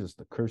blood of Jesus,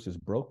 the curse is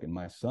broken.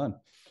 My son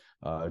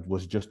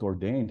was just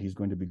ordained. He's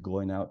going to be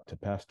going out to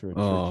pastor a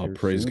church Oh, here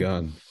praise soon.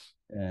 God.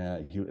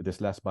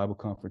 This last Bible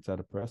conference out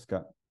of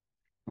Prescott,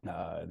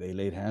 they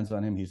laid hands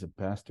on him. He's a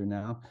pastor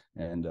now,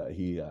 and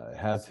he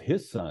has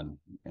his son.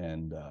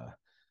 And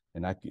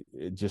I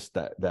it just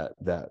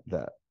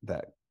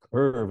that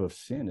curve of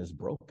sin is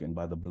broken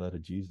by the blood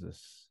of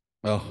Jesus.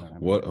 Oh, And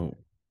I'm what like,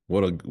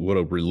 What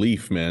a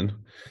relief, man.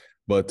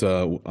 But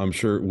I'm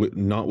sure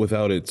not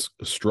without its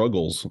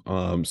struggles.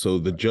 So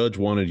the judge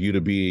wanted you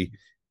to be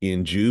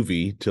in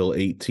juvie till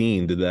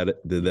 18. Did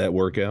that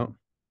work out?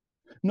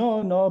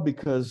 No,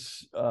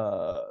 because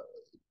I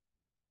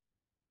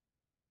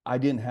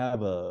didn't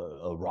have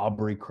a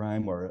robbery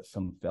crime or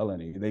some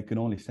felony. They could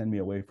only send me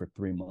away for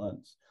 3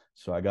 months.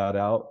 So I got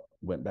out,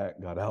 went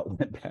back, got out,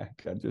 went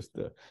back. Just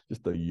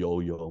a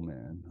yo-yo,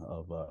 man,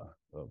 of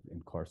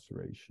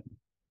incarceration.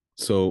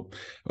 So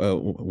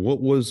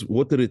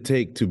what did it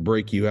take to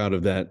break you out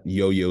of that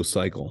yo-yo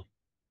cycle?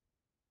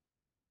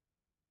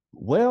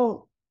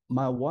 Well,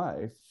 my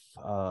wife,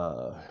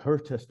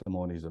 her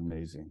testimony is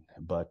amazing,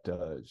 but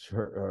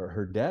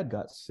her dad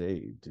got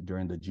saved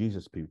during the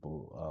Jesus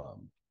People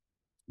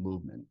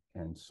movement,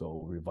 and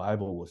so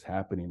revival was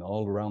happening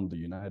all around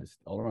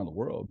all around the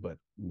world, but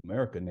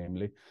America,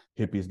 namely,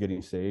 hippies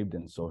getting saved.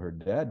 And so her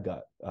dad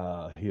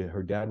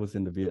her dad was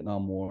in the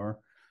Vietnam War,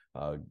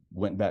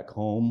 went back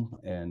home,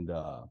 and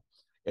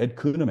Ed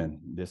Kuhneman,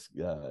 this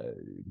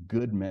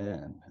good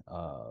man,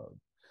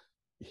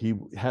 he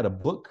had a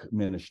book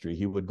ministry.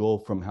 He would go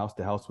from house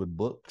to house with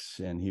books,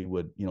 and he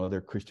would,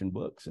 they're Christian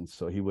books, and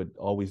so he would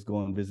always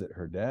go and visit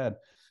her dad.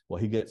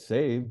 Well, he gets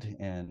saved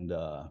and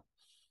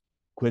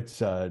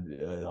quits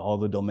all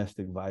the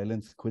domestic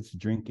violence, quits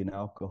drinking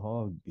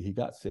alcohol. He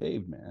got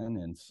saved, man.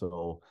 And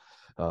so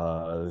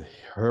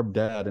her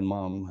dad and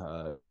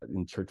mom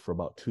in church for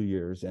about 2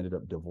 years ended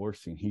up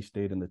divorcing. He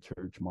stayed in the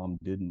church, mom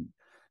didn't.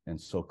 And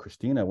so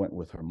Christina went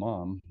with her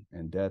mom,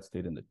 and dad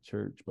stayed in the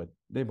church. But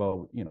they've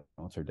all,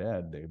 it's her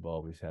dad, they've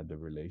always had the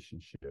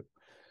relationship.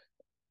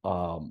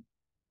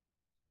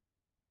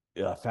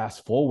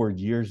 Fast forward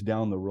years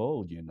down the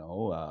road,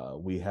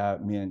 we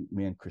have me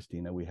and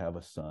Christina, we have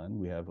a son,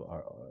 we have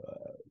our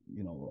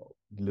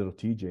little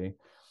TJ.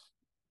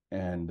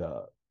 And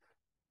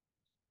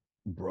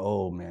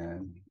bro,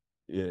 man,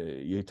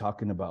 you're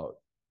talking about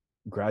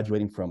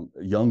graduating from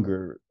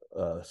younger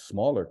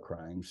smaller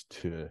crimes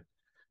to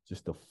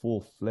just a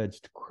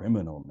full-fledged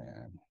criminal,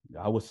 man.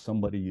 I was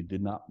somebody you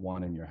did not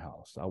want in your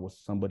house. I was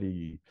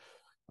somebody,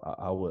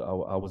 I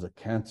was a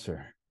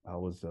cancer. I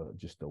was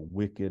just a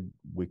wicked,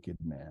 wicked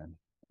man.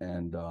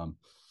 And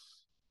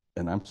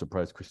I'm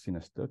surprised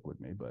Christina stuck with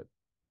me, but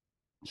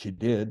she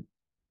did.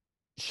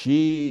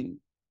 She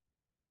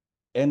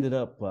ended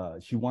up,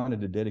 she wanted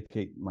to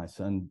dedicate my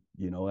son,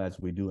 as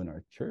we do in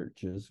our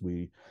churches.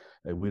 We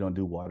don't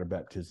do water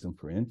baptism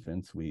for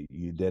infants.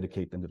 You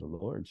dedicate them to the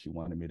Lord. She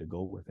wanted me to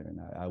go with her,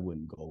 and I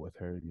wouldn't go with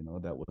her.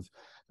 That was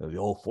the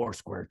old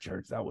Foursquare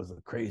church. That was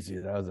that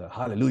was a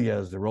hallelujah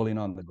as the rolling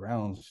on the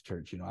grounds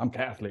church. I'm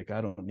Catholic.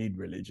 I don't need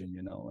religion,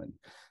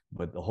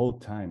 but the whole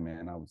time,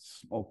 man, I was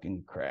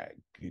smoking crack,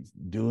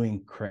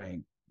 doing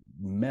crank,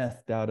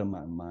 methed out of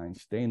my mind,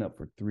 staying up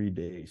for 3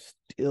 days,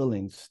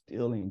 stealing,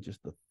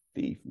 just a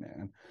thief,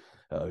 man.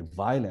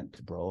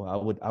 Violent, bro.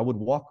 I would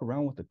walk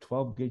around with a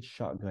 12-gauge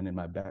shotgun in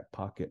my back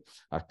pocket.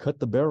 I cut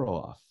the barrel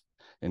off,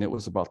 and it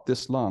was about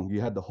this long.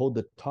 You had to hold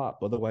the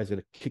top, otherwise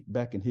it'd kick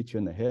back and hit you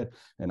in the head.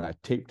 And I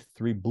taped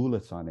 3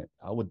 bullets on it.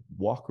 I would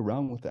walk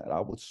around with that. I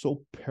was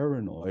so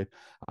paranoid.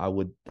 I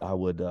would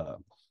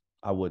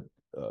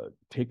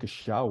take a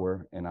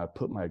shower, and I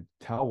put my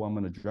towel, I'm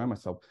going to dry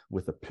myself,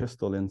 with a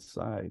pistol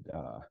inside,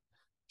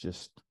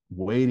 just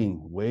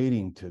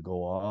waiting to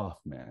go off,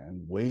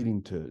 man,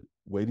 waiting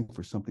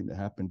for something to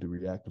happen to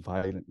react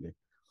violently.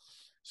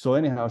 So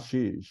anyhow,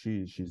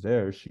 she's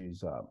there. She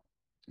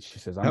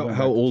says,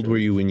 How old were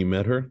you when you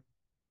met her?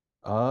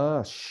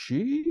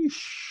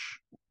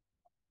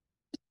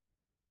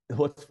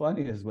 What's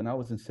funny is when I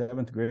was in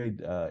 7th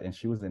grade and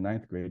she was in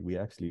 9th grade, we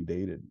actually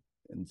dated.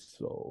 And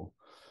so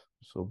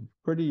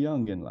pretty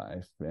young in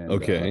life. And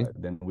okay.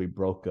 Then we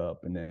broke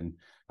up, and then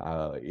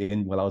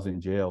while I was in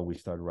jail, we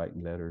started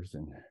writing letters.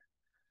 And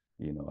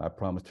I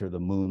promised her the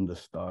moon, the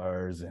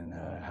stars, and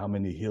how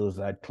many hills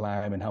I'd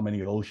climb and how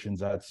many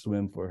oceans I'd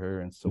swim for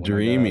her. And so when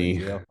dreamy.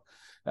 I got out of jail,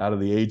 out of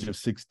the age of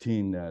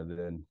 16,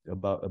 then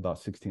about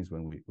 16 is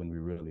when we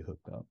really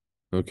hooked up.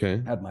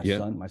 Okay. I had my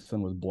son. My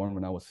son was born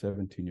when I was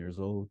 17 years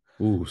old.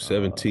 Ooh,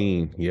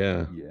 17.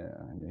 Yeah.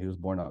 He was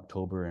born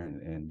October,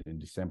 and in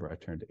December I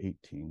turned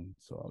 18.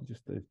 So I was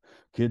just a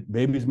kid,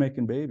 babies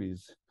making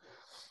babies.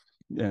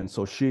 And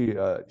so she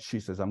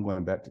says, I'm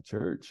going back to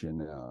church,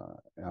 and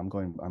I'm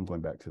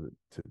going back to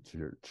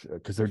church,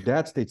 because her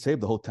dad stayed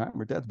saved the whole time.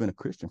 Her dad's been a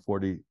Christian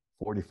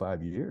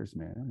 45 years,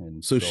 man.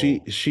 And so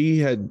she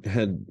had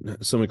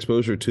some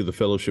exposure to the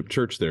Fellowship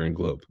Church there in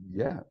Globe.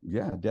 Yeah,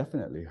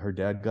 definitely. Her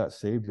dad got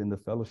saved in the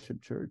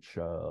Fellowship Church.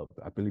 I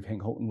believe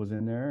Hank Holton was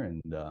in there,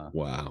 and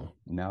wow.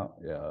 Now,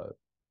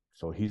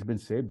 so he's been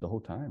saved the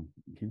whole time.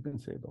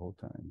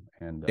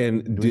 And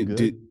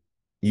did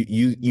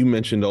you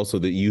mentioned also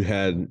that you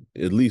had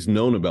at least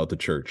known about the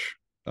church.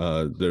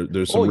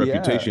 There's some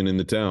reputation in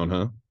the town,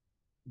 huh?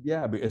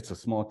 Yeah, but it's a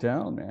small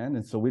town, man.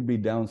 And so we'd be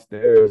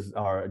downstairs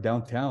or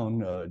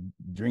downtown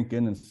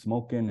drinking and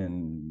smoking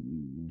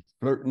and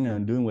flirting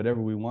and doing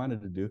whatever we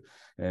wanted to do.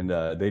 And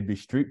they'd be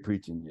street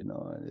preaching,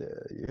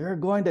 you're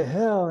going to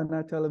hell. And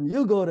I tell them,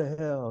 you go to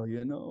hell,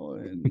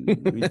 and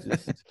we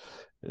just,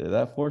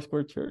 that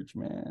Foursquare church,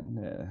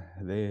 man,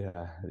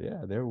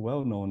 they're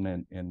well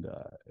known. And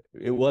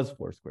it was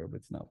Foursquare, but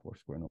it's not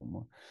Foursquare no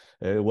more.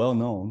 Well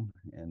known.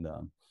 And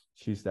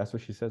that's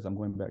what she says. I'm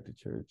going back to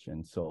church.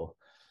 And so,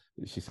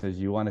 she says,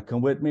 you want to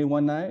come with me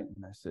one night?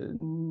 And I said,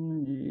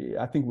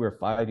 yeah. I think we were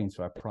fighting.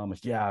 So I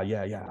promised, yeah,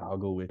 I'll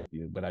go with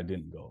you. But I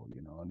didn't go,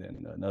 and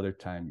then another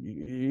time,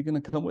 you're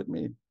going to come with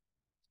me?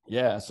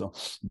 Yeah. So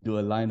do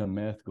a line of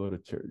meth, go to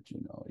church,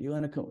 you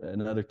want to come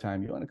another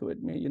time, you want to come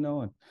with me,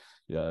 and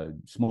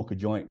smoke a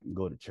joint and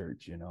go to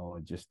church, and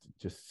just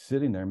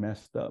sitting there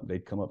messed up.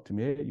 They'd come up to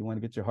me, hey, you want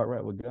to get your heart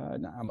right with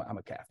God? No, I'm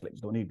a Catholic,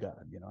 don't need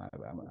God,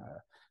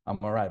 I'm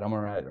all right, all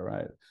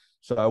right.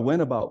 So I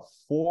went about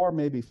 4,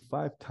 maybe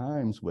 5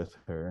 times with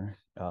her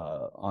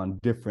on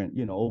different,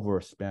 over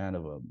a span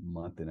of a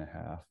month and a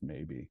half,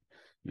 maybe.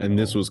 And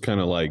this was kind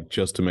of like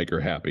just to make her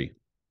happy.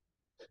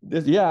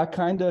 Yeah,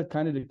 kind of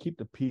to keep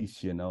the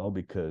peace,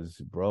 because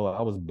bro,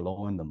 I was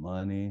blowing the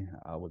money.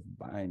 I was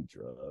buying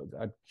drugs.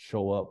 I'd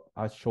show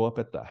up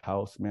at the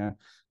house, man,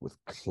 with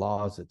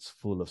closets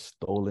full of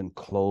stolen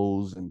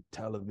clothes and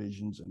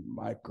televisions and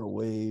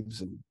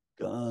microwaves and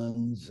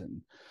guns,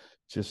 and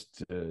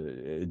just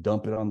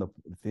dump it on the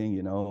thing,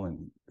 and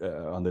on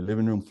the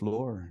living room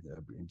floor.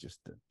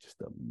 Just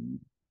a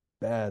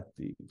bad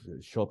thief.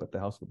 Show up at the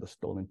house with a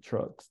stolen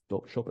truck.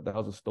 Show up at the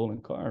house with a stolen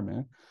car,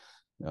 man.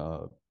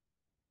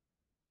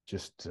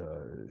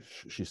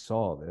 She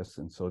saw this,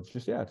 and so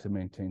just to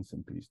maintain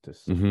some peace, to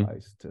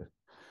suffice,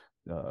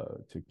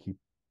 to keep.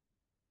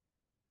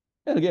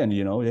 And again,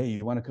 hey,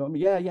 you want to come?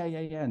 Yeah,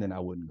 and then I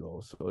wouldn't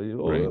go. So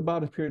right.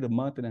 About a period of a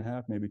month and a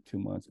half, maybe 2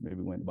 months,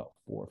 maybe went about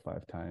 4 or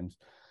 5 times.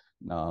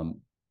 And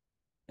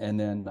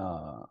then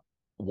one.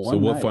 So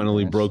what night,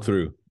 finally broke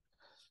through?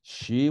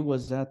 We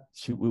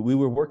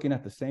were working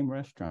at the same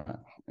restaurant,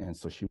 and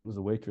so she was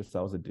a waitress,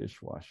 I was a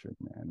dishwasher,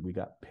 man. We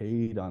got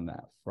paid on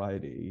that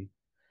Friday.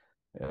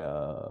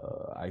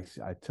 I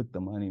took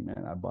the money,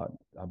 man. I bought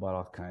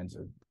all kinds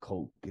of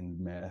coke and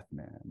meth,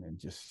 man, and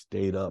just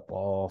stayed up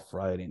all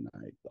Friday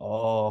night,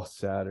 all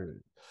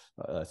Saturday,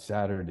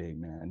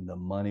 man. The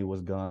money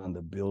was gone,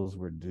 the bills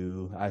were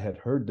due. I had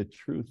heard the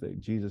truth that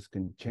Jesus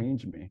can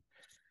change me,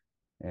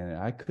 and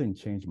I couldn't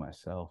change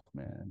myself,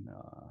 man.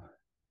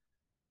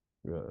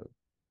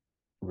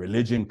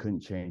 Religion couldn't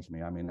change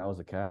me. I mean, I was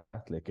a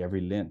Catholic.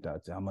 Every Lent,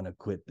 I'd say, I'm going to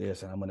quit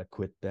this and I'm going to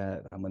quit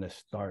that. I'm going to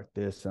start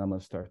this and I'm going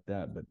to start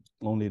that, but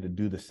only to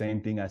do the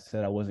same thing I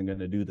said I wasn't going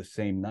to do the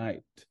same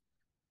night.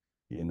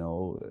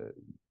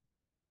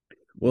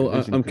 Well,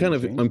 I'm kind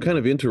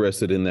of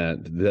interested in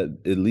that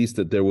at least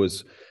that there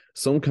was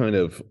some kind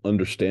of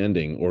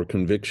understanding or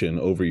conviction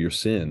over your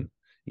sin,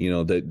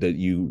 that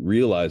you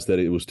realized that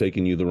it was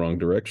taking you the wrong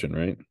direction,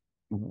 right?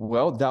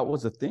 Well, that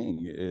was the thing.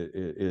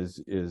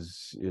 Is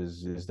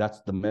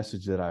that's the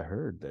message that I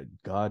heard, that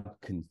God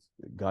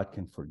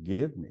can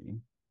forgive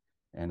me,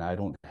 and I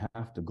don't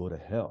have to go to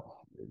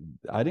hell.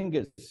 I didn't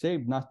get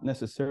saved not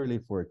necessarily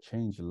for a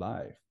changed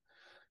life.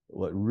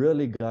 What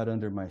really got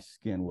under my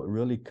skin, what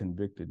really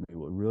convicted me,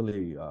 what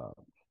really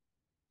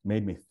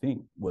made me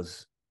think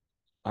was,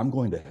 I'm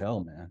going to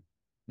hell, man.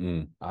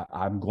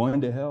 I'm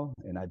going to hell,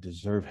 and I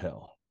deserve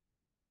hell.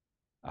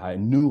 I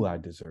knew I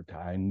deserved it.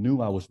 I knew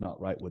I was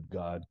not right with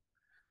God.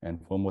 And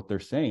from what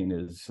they're saying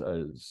is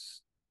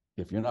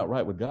if you're not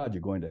right with God, you're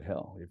going to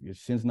hell. If your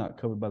sin's not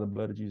covered by the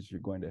blood of Jesus, you're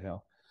going to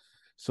hell.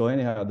 So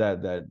anyhow,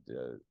 that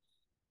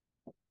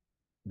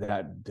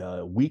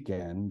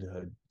weekend,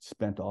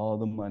 spent all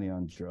the money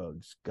on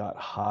drugs, got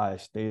high,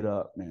 stayed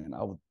up, man.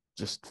 I was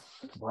just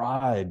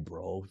fried,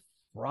 bro,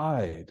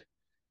 fried.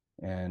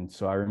 And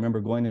so I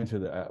remember going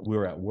into we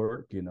were at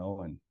work, and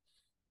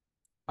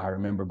I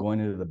remember going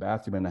into the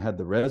bathroom, and I had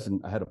the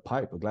resin. I had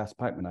a glass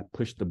pipe, and I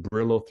pushed the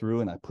Brillo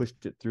through, and I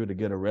pushed it through to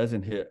get a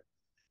resin hit,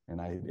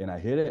 and I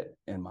hit it,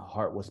 and my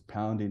heart was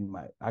pounding.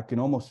 I can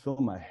almost feel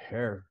my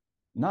hair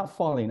not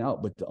falling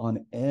out, but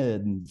on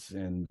ends.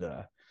 And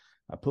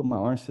I put my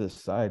arms to the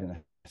side,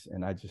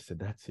 and I just said,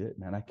 "That's it,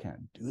 man. I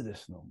can't do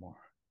this no more.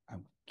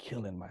 I'm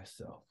killing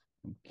myself.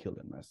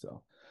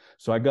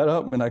 So I got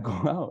up and I go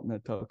out, and I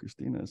tell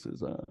Christina, I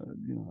says,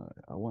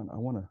 I want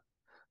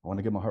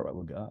to get my heart right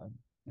with God.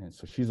 And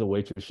so she's a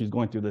waitress. She's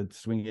going through the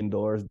swinging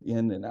doors,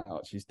 in and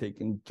out. She's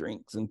taking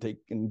drinks and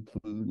taking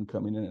food and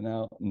coming in and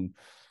out. And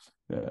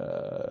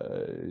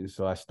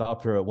so I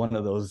stopped her at one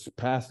of those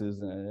passes,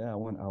 and I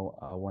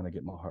want to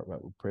get my heart right.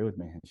 Pray with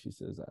me. And she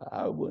says,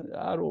 I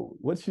don't.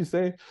 What'd she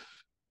say?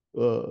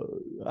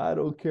 I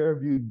don't care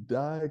if you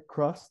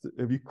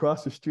if you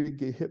cross the street,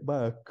 get hit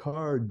by a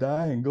car,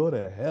 die, and go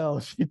to hell.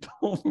 She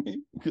told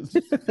me, because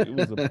it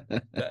was a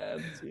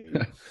bad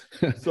scene.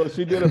 So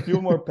she did a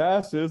few more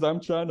passes. I'm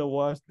trying to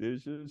wash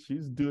dishes.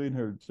 She's doing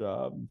her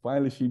job.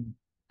 Finally, she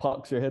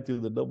pokes her head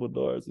through the double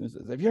doors and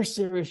says, "If you're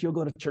serious, you'll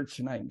go to church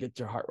tonight and get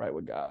your heart right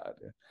with God."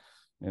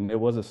 And it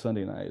was a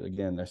Sunday night.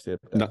 Again, I stayed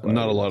up that Not a Friday,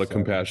 lot that of Saturday.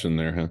 compassion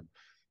there,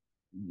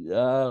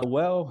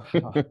 Well,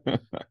 huh?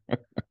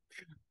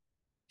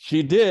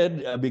 she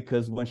did,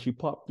 because when she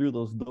popped through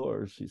those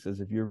doors, she says,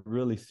 if you're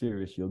really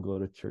serious, you'll go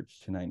to church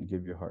tonight and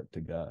give your heart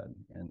to God.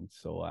 And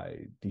so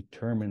I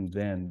determined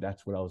then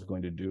that's what I was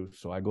going to do.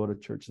 So I go to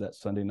church that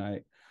Sunday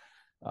night.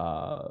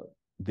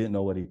 Didn't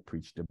know what he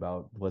preached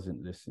about,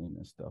 wasn't listening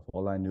and stuff.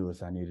 All I knew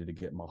is I needed to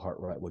get my heart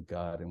right with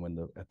God. And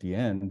when at the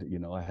end,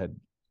 I had,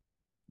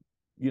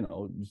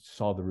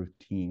 saw the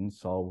routine,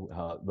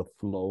 saw the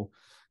flow,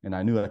 and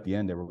I knew at the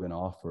end they were going to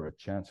offer a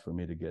chance for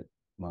me to get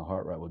my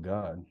heart right with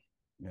God.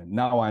 And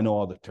now I know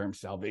all the terms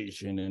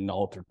salvation and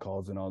altar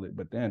calls and all that,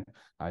 but then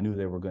I knew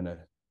they were going to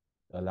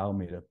allow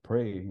me to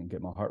pray and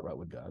get my heart right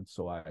with God.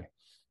 So I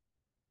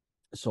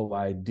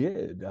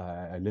did.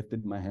 I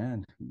lifted my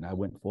hand and I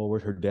went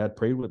forward. Her dad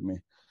prayed with me.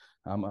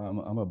 I'm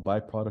a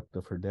byproduct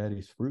of her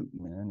daddy's fruit,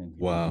 man, and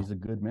Wow. he's a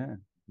good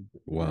man.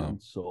 Wow. And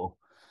so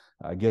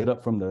I get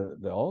up from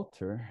the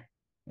altar,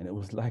 and it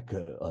was like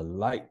a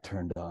light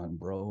turned on,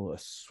 bro. A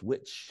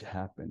switch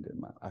happened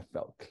in I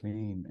felt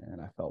clean, man.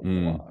 I felt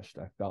washed.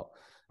 I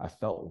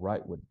felt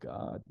right with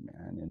God,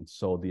 man. And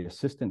so the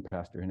assistant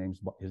pastor,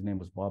 his name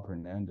was Bob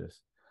Hernandez.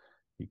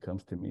 He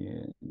comes to me,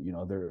 and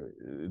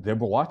they're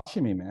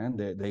watching me, man.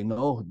 They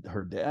know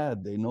her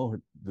dad. They know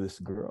this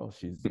girl.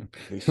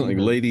 They see Like,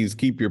 her, ladies,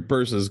 keep your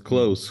purses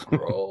close,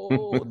 bro.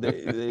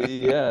 They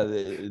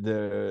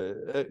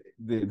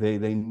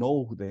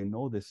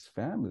know this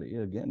family.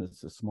 Again,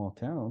 it's a small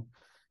town,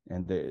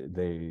 and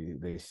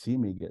they see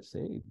me get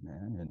saved,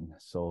 man. And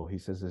so he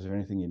says, "Is there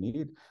anything you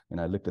need?"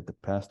 And I looked at the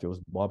pastor. It was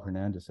Bob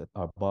Hernandez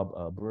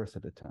Bob Burris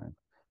at the time.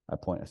 I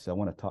said, "I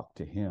want to talk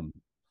to him."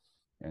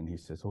 And he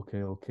says,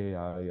 okay,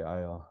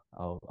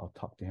 I'll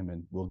talk to him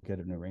and we'll get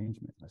an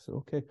arrangement. I said,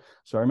 okay.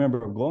 So I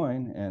remember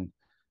going, and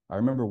I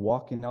remember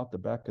walking out the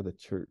back of the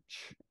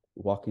church,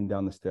 walking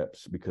down the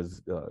steps,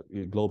 because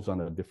Globe's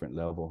on a different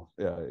level.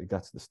 It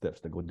got the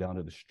steps that go down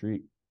to the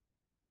street,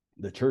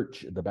 the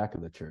church, the back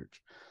of the church.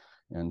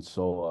 And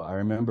so I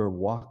remember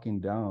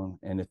walking down,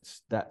 and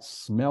it's that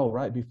smell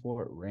right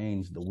before it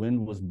rains. The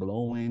wind was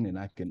blowing, and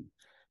I can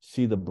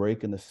see the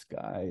break in the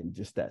sky, and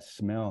just that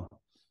smell.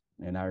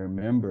 And I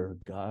remember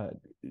God,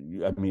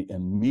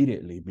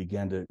 immediately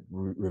began to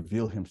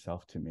reveal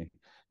himself to me.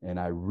 And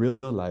I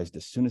realized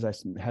as soon as I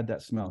had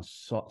that smell,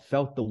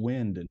 felt the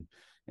wind,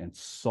 and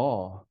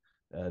saw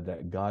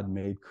that God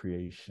made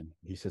creation.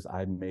 He says,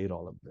 I made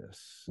all of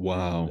this.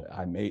 Wow.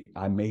 And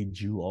I made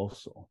you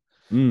also.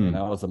 And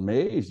I was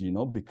amazed,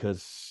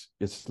 because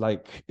it's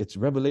like, it's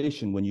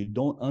revelation when you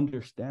don't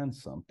understand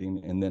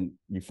something, and then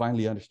you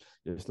finally understand.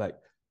 It's like,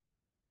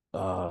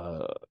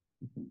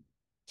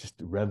 just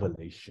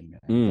revelation,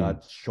 man.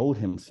 God showed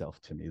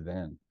himself to me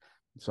then.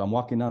 So I'm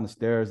walking down the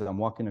stairs, I'm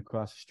walking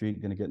across the street,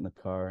 gonna get in the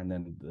car, and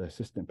then the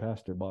assistant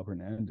pastor, Bob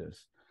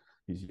Hernandez,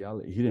 he's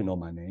yelling. He didn't know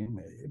my name.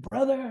 Hey,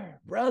 brother.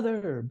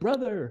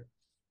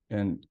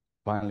 And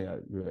finally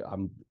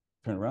I'm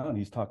turning around,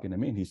 he's talking to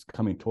me, and he's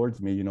coming towards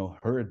me,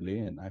 hurriedly,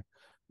 and I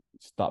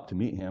stopped to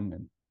meet him,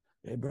 and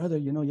hey, brother,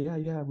 he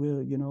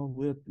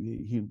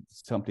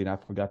something, I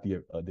forgot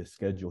the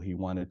schedule. He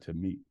wanted to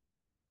meet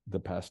the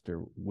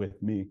pastor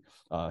with me.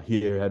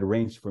 He had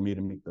arranged for me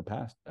to meet the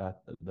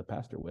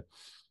pastor with.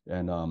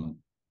 And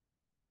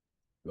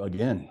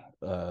again,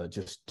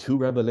 just two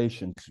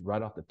revelations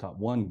right off the top.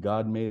 One,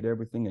 God made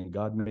everything and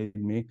God made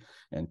me.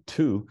 And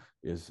two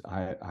is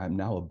I'm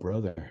now a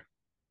brother.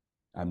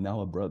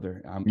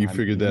 You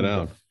figured that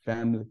out.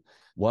 Family.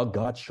 Well,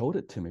 God showed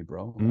it to me,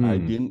 bro. I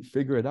didn't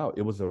figure it out.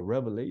 It was a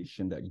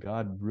revelation that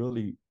God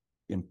really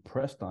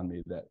impressed on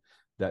me,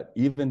 that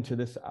even to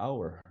this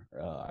hour,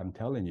 I'm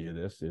telling you,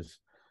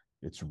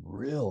 it's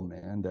real,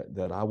 man,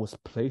 that I was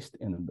placed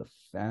in the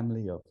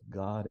family of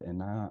God, and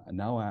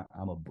now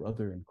I'm a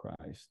brother in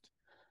Christ,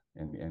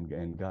 and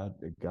God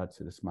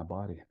said, this is my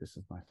body, this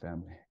is my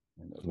family.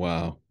 And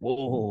wow.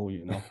 Whoa,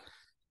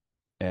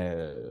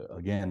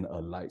 again,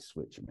 a light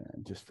switch,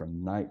 man, just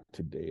from night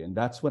to day. And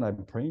that's what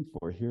I'm praying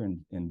for here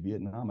in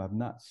Vietnam. I've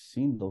not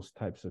seen those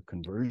types of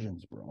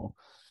conversions, bro.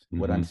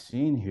 What I'm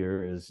seeing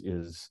here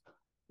is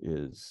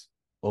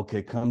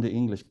okay, come to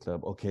English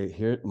Club. Okay,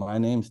 here, my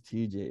name's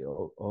TJ.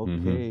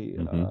 Okay,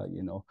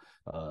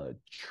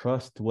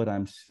 trust what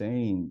I'm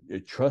saying.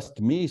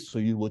 Trust me, so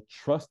you will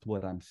trust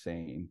what I'm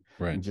saying.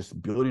 Right. And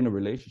just building a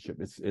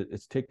relationship.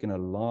 It's taken a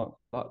lot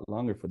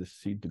longer for the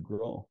seed to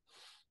grow.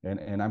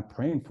 And I'm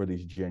praying for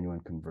these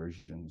genuine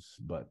conversions,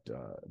 but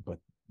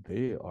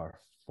they are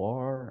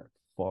far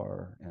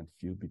and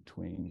few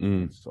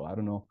between. So I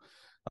don't know.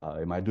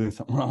 Am I doing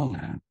something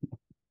wrong?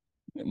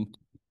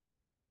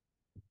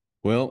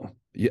 Well,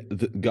 yeah,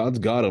 God's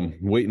got them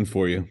waiting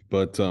for you.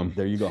 But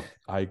there you go.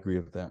 I agree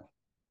with that.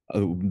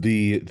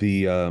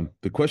 The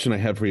question I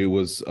had for you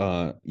was,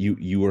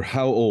 you were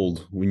how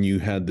old when you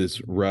had this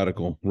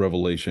radical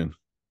revelation?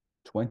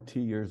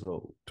 20 years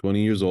old.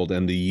 20 years old,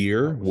 and the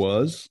year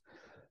was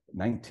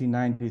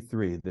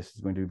 1993. This is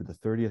going to be the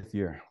 30th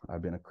year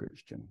I've been a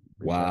Christian.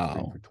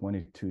 Wow. For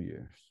 22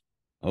 years.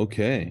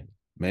 Okay.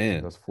 That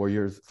Man, was 4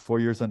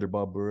 years under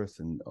Bob Burris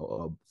and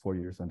 4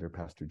 years under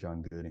Pastor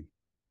John Gooding.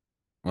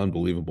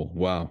 unbelievable.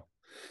 Wow.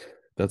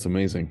 That's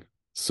amazing.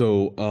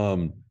 So,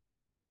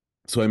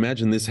 so I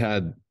imagine this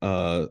had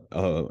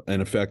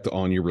an effect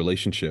on your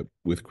relationship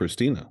with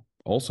Christina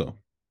also.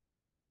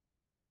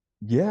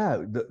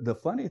 Yeah, the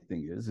funny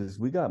thing is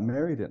we got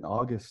married in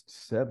August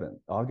 6th,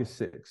 August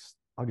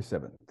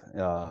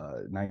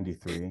 7th,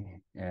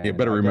 93, Yeah, and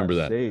better remember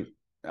that.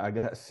 I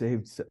got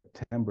saved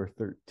September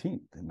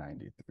 13th in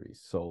 93.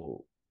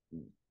 So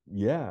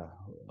yeah,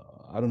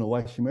 I don't know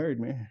why she married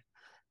me,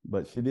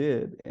 but she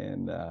did.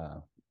 And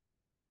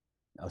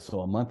so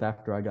a month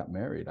after I got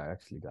married, I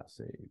actually got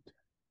saved.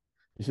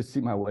 You should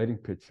see my wedding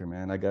picture,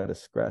 man. I got a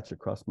scratch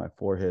across my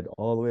forehead,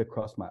 all the way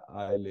across my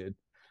eyelid,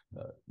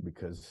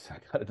 because I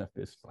got in a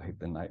fist fight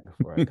the night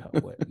before I got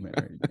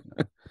married.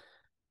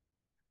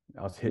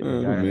 I was hitting a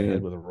Oh guy in the head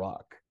man. with a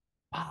rock,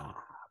 bah,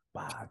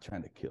 bah,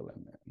 trying to kill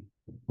him, man.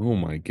 Oh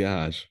my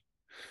gosh.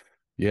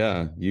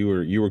 Yeah, you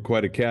were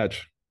quite a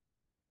catch.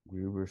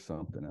 We were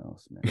something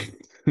else,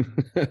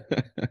 man.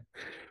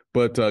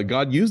 But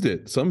God used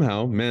it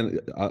somehow, man.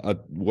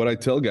 What I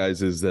tell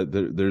guys is that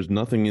there's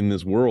nothing in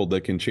this world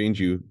that can change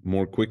you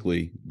more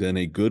quickly than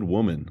a good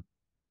woman,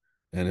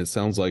 and it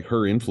sounds like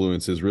her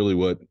influence is really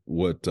what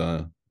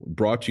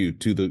brought you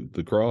to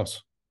the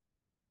cross.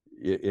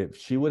 If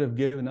she would have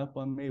given up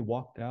on me,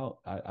 walked out,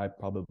 I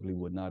probably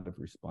would not have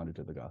responded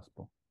to the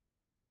gospel.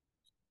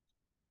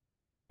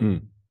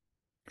 Mm.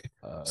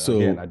 Again,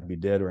 So I'd be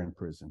dead or in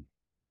prison.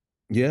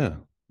 yeah,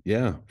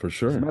 yeah, for As a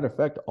sure. matter of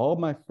fact, all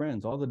my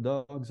friends, all the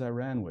dogs I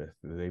ran with,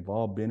 they've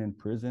all been in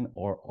prison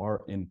or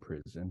are in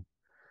prison,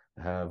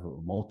 have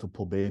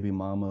multiple baby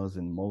mamas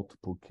and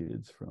multiple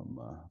kids from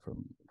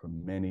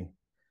many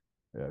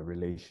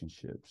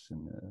relationships,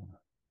 and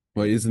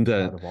Well, isn't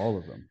out that of all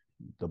of them,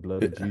 the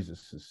blood of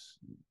Jesus is.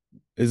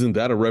 isn't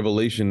that a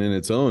revelation in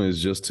its own?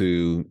 Is just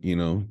to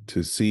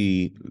to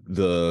see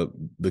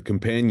the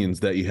companions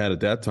that you had at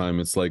that time.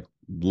 It's like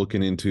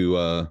looking into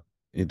a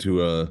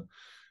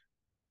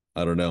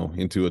I don't know,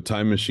 into a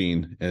time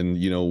machine, and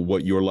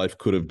what your life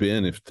could have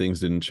been if things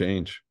didn't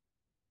change.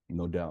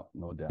 No doubt,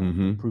 no doubt. The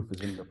Hmm. proof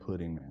is in the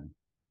pudding, man.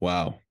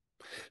 Wow.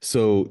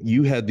 So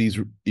you had these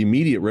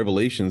immediate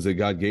revelations that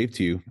God gave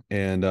to you,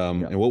 Yeah,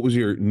 and what was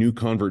your new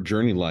convert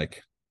journey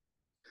like?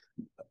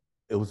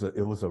 it was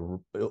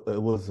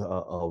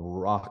a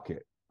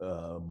rocket,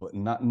 but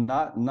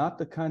not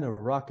the kind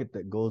of rocket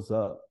that goes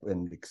up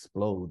and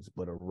explodes,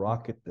 but a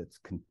rocket that's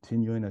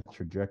continuing a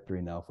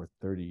trajectory now for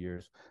 30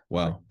 years. I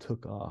Wow.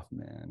 took off,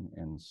 man,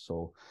 and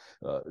so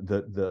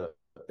the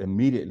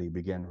immediately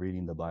began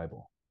reading the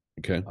Bible.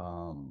 Okay.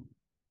 Um,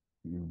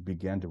 you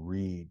began to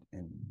read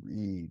and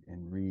read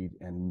and read,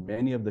 and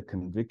many of the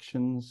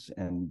convictions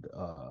and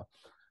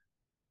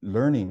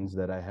learnings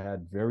that I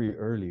had very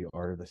early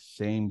are the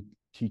same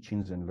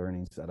teachings and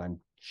learnings that I'm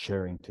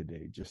sharing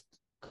today, just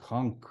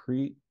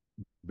concrete,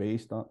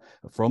 based on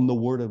from the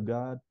Word of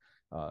God.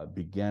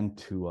 Began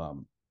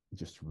to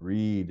just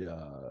read.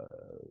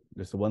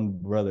 There's one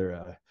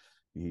brother.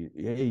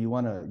 Hey, you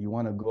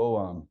wanna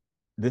go?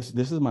 This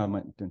is my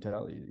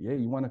mentality. Yeah,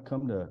 you want to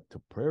come to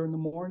prayer in the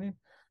morning?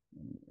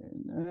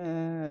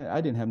 And,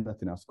 I didn't have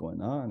nothing else going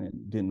on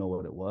and didn't know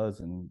what it was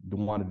and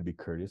wanted to be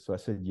courteous. So I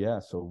said, yeah.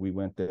 So we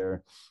went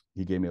there.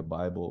 He gave me a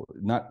Bible,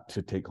 not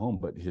to take home,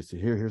 but he said,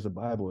 here's a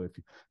Bible. If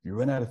you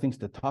run out of things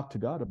to talk to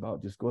God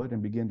about, just go ahead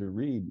and begin to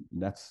read.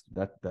 And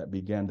that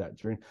began that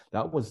journey.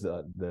 That was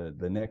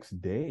the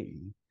next day.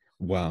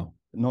 Wow.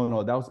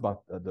 No, that was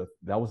about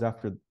that was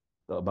after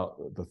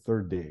about the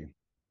third day.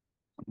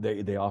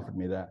 They offered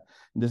me that.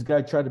 And this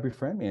guy tried to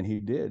befriend me, and he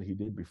did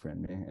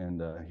befriend me.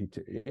 And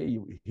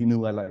he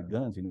knew I liked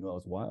guns. He knew I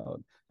was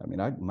wild. I mean,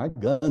 my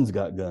guns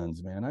got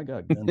guns, man. I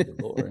got guns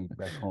galore and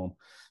back home.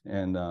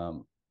 And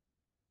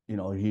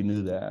he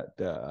knew that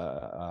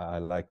I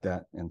liked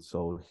that. And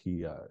so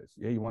he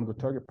yeah, you want to go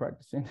target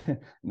practicing?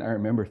 And I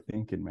remember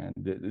thinking, man,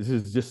 this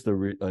is just a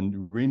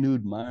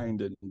renewed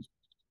mind and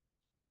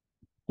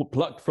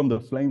plucked from the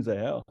flames of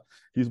hell.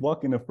 He's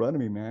walking in front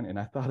of me, man, and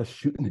I thought of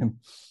shooting him.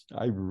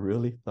 I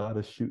really thought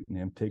of shooting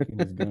him, taking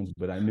his guns,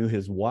 but I knew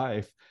his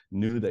wife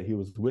knew that he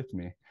was with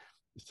me,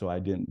 so I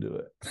didn't do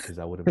it because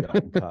I would have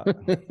gotten caught.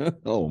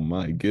 Oh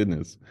my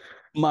goodness.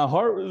 My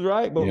heart was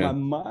right, but Yeah. my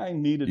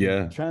mind needed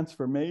Yeah.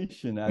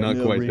 transformation. I Not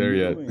knew quite there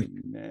yet.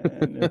 renewing,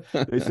 man.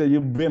 They said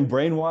you've been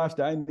brainwashed.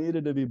 I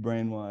needed to be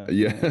brainwashed,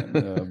 Yeah.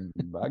 man.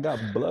 I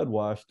got blood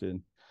washed,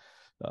 and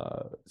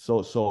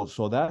so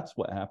that's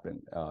what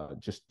happened.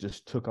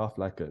 Just took off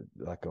like a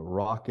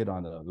rocket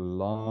on a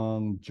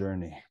long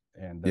journey,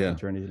 and that Yeah.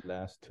 journey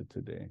lasts to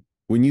today.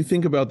 When you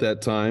think about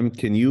that time,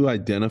 can you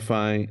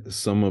identify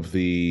some of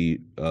the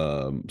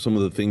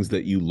things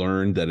that you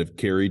learned that have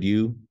carried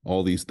you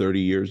all these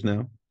 30 years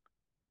now?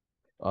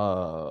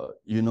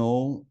 You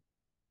know,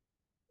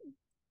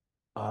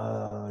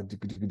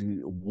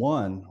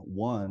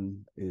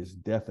 one is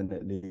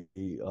definitely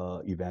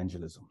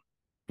evangelism,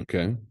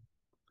 Okay.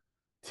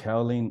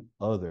 telling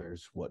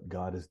others what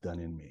God has done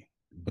in me.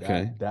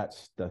 Okay. That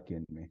stuck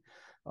in me.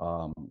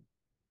 Um,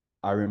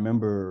 I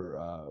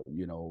remember,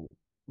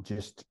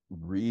 just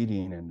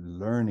reading and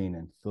learning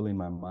and filling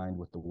my mind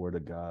with the Word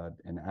of God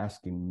and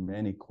asking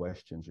many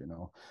questions.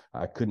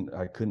 I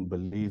couldn't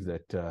believe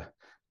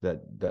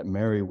that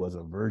Mary was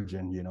a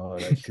virgin.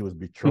 That she was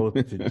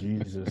betrothed to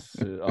Jesus,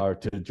 or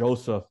to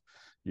Joseph.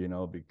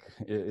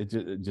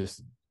 It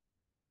just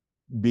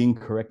being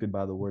corrected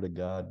by the Word of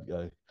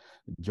God.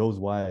 Joe's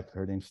wife,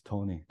 her name's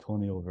Tony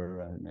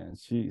over, man.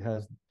 She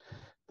has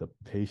the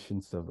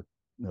patience of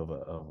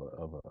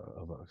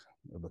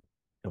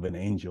an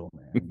angel,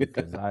 man.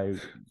 Because I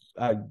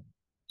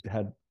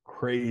had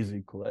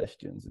crazy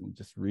questions and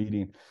just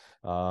reading.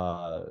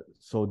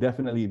 So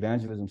definitely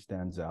evangelism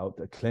stands out.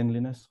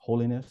 Cleanliness,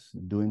 holiness,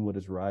 doing what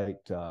is right.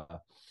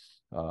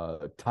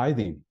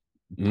 Tithing.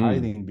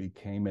 Tithing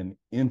became an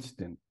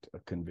instant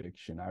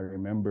conviction. I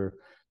remember,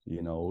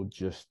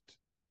 just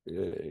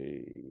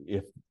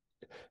if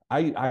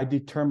I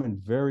determined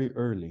very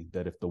early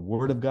that if the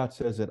Word of God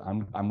says it,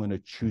 I'm going to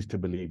choose to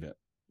believe it,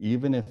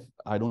 even if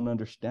I don't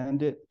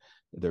understand it.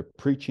 They're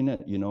preaching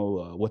it.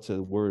 What's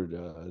a word?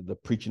 The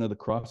preaching of the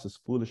cross is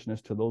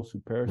foolishness to those who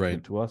perish, right.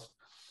 but to us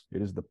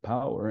it is the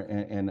power.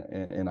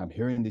 And I'm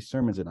hearing these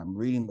sermons and I'm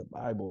reading the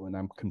Bible and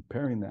I'm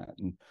comparing that,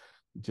 and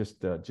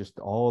just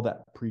all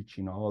that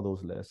preaching, all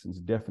those lessons.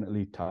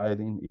 Definitely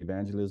tithing,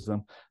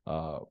 evangelism.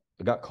 I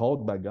got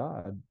called by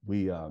God.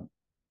 We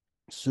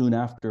soon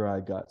after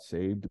I got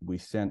saved, we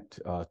sent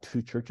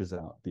 2 churches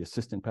out. The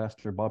assistant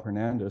pastor, Bob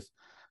Hernandez,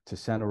 to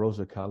Santa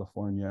Rosa,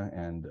 California,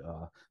 and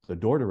the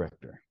door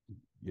director,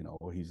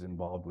 he's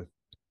involved with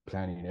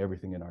planning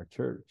everything in our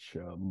church,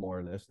 more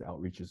or less, the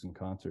outreaches and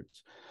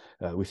concerts.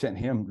 We sent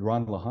him,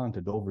 Ron Lahan,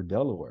 to Dover,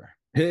 Delaware.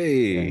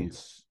 Hey. And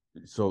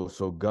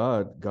so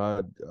God,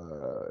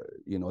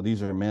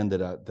 these are men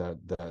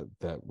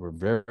that were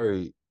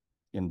very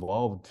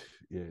involved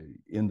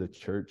in the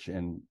church,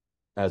 and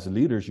as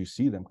leaders, you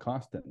see them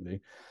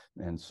constantly.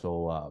 And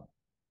so,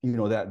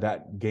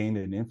 that gained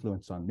an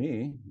influence on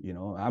me.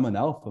 I'm an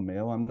alpha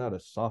male. I'm not a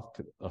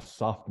soft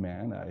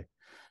man. I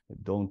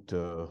don't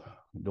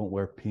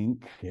wear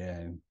pink,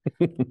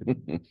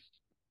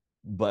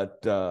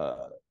 but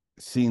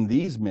seeing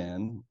these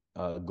men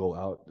go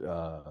out,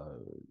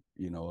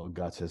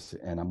 God says,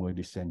 and I'm going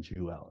to send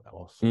you out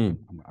also.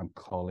 I'm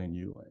calling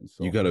you. And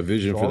so you got a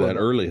vision for that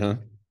early, huh?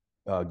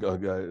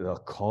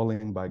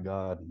 Calling by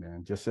God,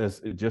 man. Just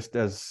as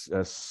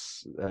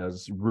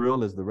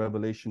real as the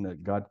revelation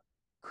that God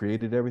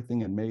created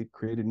everything and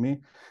created me,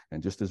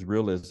 and just as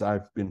real as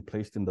I've been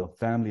placed in the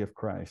family of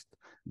Christ,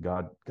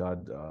 God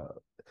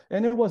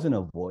and it wasn't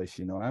a voice.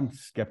 I'm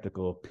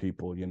skeptical of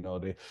people.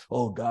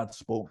 God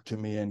spoke to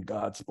me and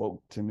God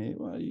spoke to me.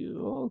 Well,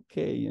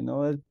 okay,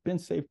 I've been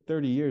saved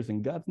 30 years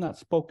and God's not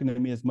spoken to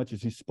me as much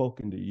as he's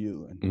spoken to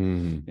you.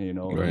 And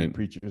right. And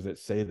preachers that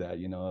say that,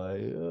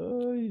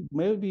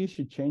 maybe you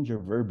should change your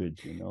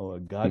verbiage.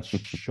 God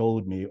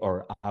showed me,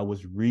 or I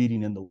was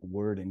reading in the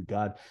Word and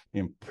God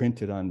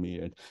imprinted on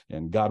me,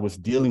 and God was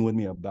dealing with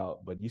me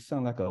about. But you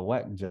sound like a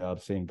whack job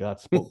saying God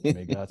spoke to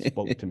me, God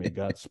spoke to me,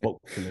 God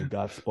spoke to me,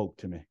 God spoke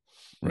to me.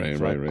 Right,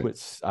 so right, I right.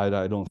 quit.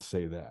 I don't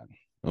say that.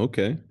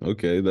 Okay.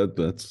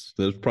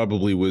 There's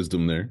probably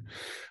wisdom there.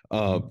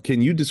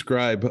 Can you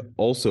describe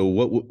also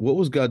what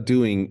was God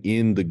doing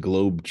in the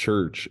Globe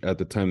Church at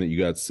the time that you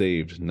got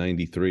saved,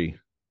 93?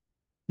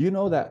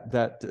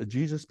 That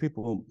Jesus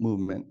People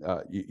movement,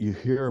 you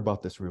hear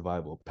about this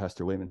revival.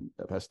 Pastor Wayman,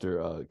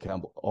 Pastor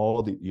Campbell,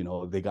 all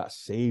they got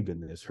saved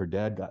in this. Her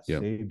dad got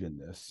saved in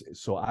this.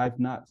 So I've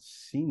not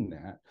seen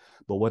that,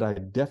 but what I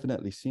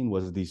definitely seen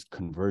was these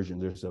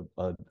conversions. There's a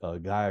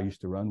guy I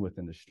used to run with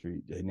in the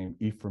street named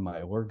Ephraim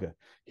Iorga.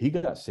 He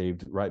got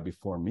saved right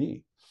before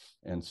me.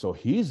 And so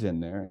he's in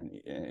there,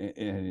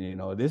 and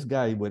this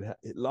guy would have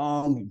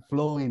long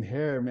flowing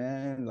hair,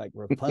 man, like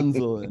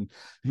Rapunzel, and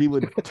he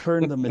would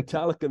turn the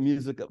Metallica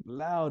music up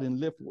loud and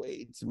lift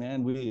weights,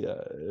 man. We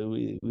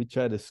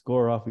try to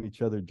score off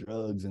each other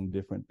drugs and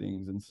different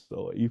things. And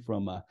so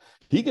Ephraim,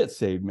 he gets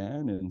saved,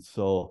 man. And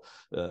so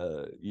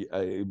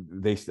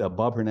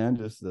Bob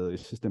Hernandez, the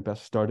assistant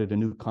pastor, started a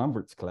new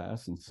converts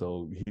class, and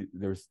so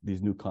there's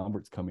these new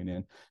converts coming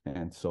in,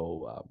 and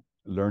so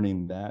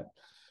learning that.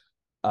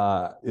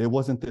 It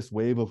wasn't this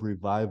wave of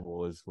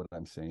revival, is what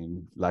I'm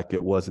saying, like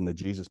it was in the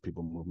Jesus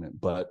People movement,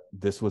 but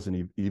this was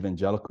an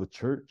evangelical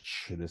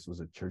church. This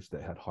was a church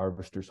that had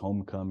Harvesters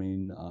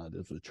Homecoming.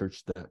 This was a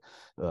church that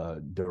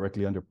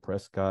directly under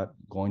Prescott,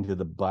 going to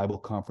the Bible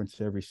conference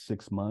every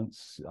 6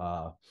 months,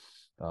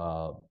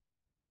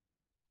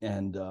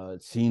 and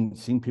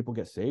seeing people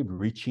get saved,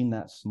 reaching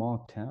that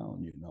small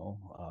town,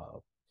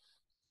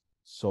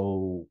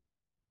 so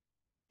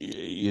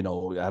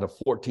out of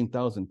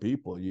 14,000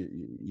 people,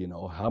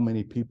 how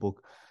many people,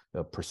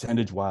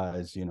 percentage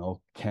wise,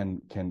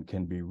 can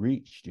be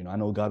reached. I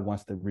know God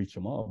wants to reach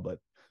them all, but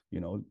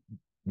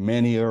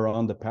many are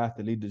on the path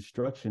that lead to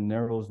destruction,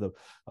 narrows the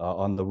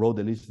on the road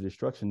that leads to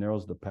destruction,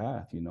 narrows the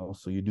path, you know.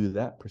 So you do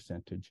that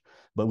percentage.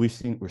 But we're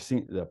seeing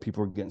that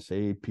people are getting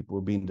saved, people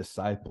are being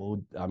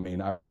discipled. I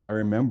mean, I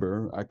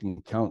remember, I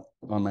can count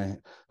on my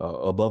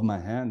above my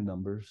hand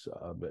numbers,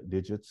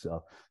 digits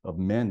of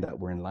men that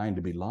were in line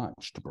to be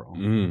launched, bro.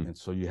 And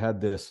so you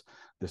had this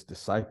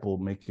disciple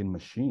making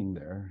machine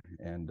there,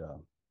 and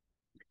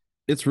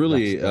it's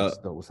really that's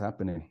what was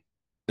happening.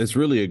 It's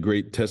really a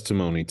great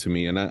testimony to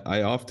me. And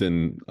I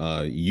often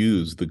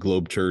use the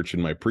Globe Church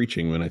in my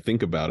preaching when I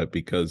think about it,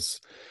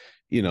 because,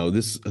 you know,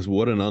 this is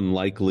what an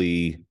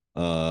unlikely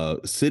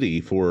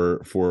city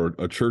for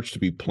a church to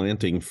be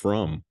planting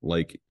from.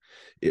 Like,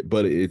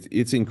 but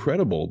it's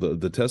incredible,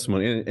 the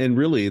testimony. And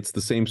really, it's the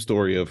same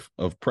story of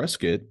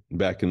Prescott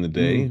back in the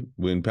day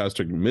when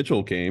Pastor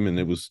Mitchell came, and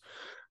it was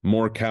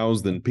more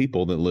cows than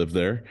people that lived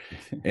there.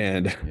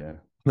 And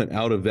but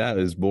out of that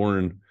is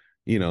born,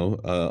 you know,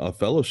 a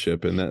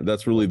fellowship, and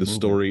that's really the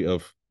story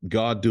of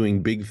God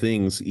doing big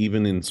things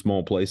even in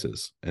small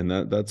places, and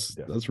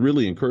that's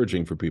really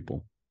encouraging for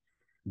people.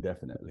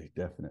 Definitely.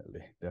 I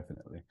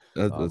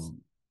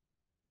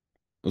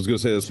was going to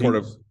say that's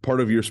part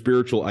of your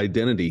spiritual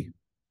identity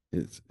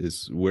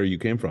is where you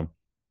came from.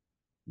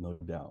 No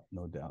doubt.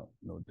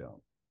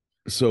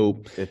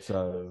 So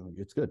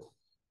it's good.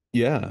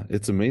 Yeah,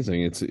 it's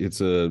amazing.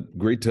 It's a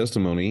great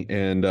testimony,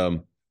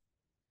 and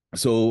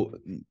so,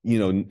 you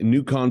know,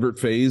 new convert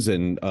phase,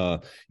 and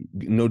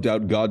no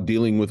doubt God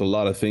dealing with a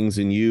lot of things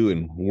in you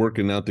and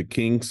working out the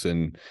kinks,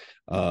 and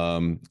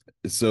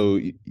so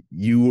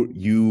you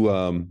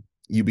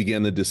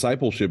began the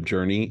discipleship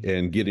journey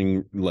and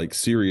getting like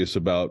serious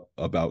about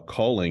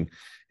calling.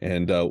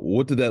 And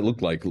what did that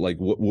look like? Like,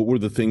 what were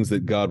the things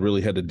that God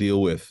really had to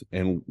deal with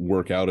and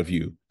work out of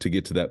you to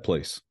get to that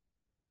place?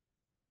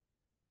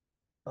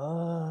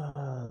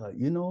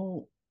 You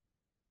know,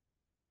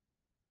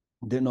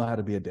 didn't know how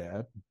to be a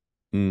dad.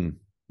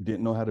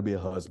 Didn't know how to be a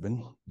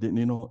husband. Didn't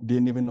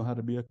even know how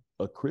to be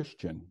a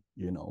Christian,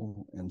 you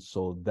know. And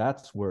so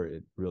that's where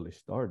it really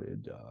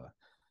started.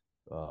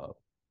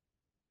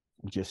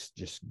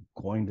 Just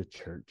going to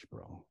church,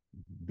 bro.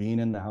 Being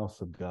in the house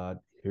of God,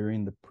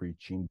 hearing the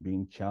preaching,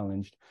 being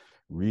challenged,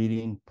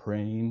 reading,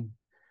 praying,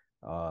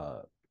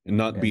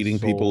 not beating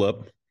people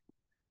up.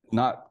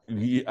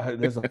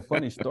 There's a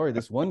funny story.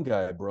 This one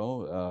guy,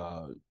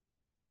 bro,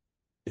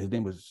 his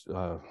name was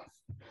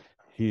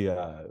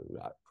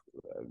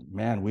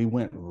man, we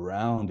went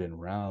round and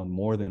round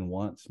more than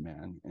once,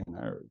 man, and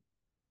I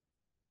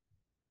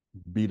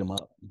beat him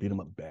up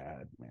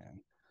bad, man.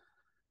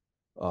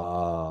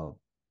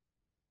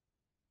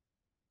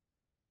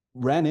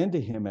 Ran into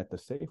him at the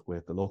Safeway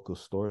at the local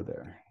store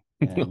there,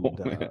 and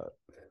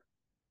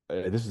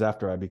this is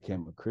after I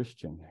became a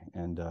Christian,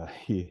 and I,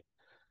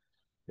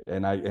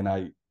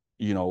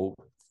 you know,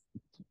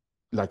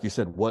 like you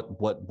said,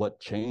 what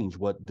changed,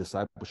 what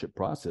discipleship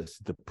process,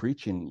 the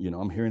preaching, you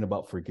know, I'm hearing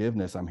about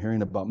forgiveness, I'm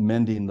hearing about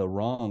mending the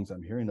wrongs,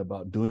 I'm hearing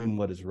about doing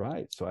what is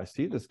right. So I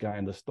see this guy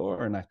in the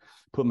store, and I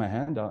put my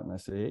hand out and I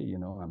say, hey, you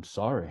know, I'm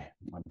sorry.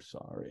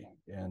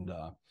 And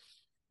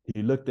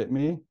he looked at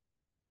me,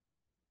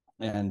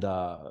 and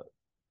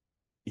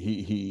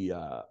he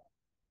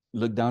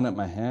looked down at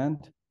my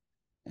hand,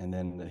 and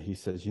then he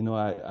says, you know,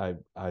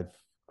 I've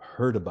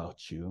heard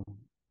about you,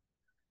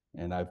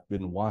 and I've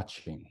been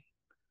watching.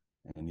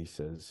 And he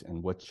says,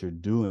 and what you're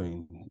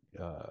doing,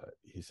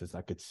 he says,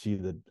 I could see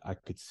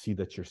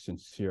that you're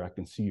sincere. I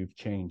can see you've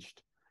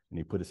changed. And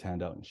he put his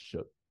hand out and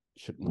shook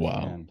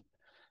my hand.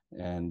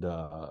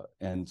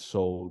 And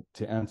so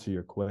to answer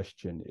your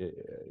question,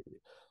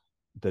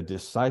 the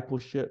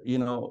discipleship, you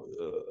know,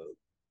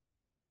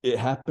 it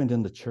happened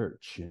in the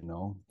church, you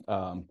know.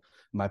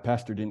 My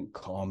pastor didn't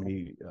call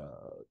me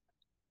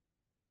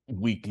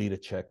weekly to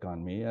check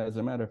on me. As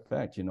a matter of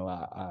fact, you know,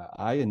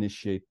 I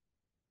initiate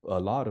a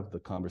lot of the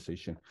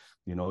conversation,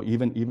 you know.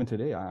 Even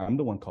today, I'm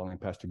the one calling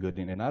Pastor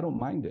Gooding, and I don't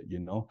mind it, you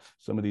know.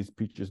 Some of these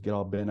preachers get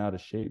all bent out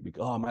of shape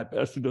because, oh, my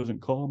pastor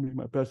doesn't call me,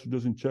 my pastor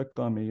doesn't check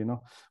on me, you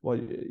know. Well,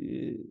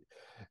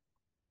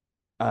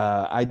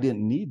 I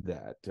didn't need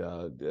that.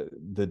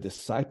 The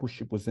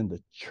discipleship was in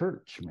the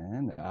church,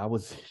 man. I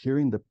was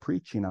hearing the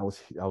preaching, I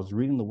was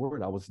reading the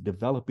word, I was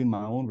developing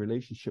my own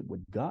relationship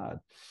with God,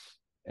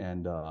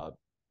 and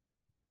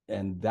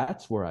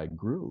that's where I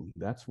grew.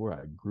 That's where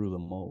I grew the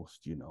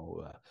most, you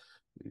know.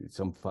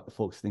 Some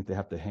folks think they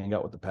have to hang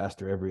out with the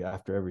pastor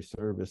after every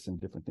service and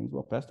different things.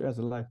 Well, pastor has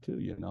a life too,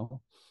 you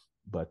know.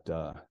 But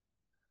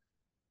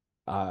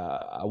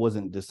I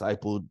wasn't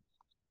discipled,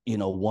 you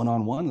know,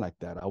 one-on-one like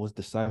that. I was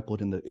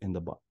discipled in the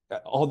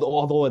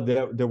although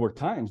there were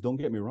times, don't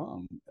get me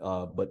wrong,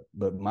 but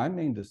my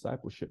main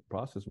discipleship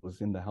process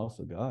was in the house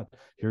of God,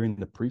 hearing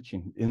the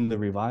preaching, in the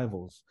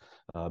revivals,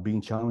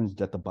 being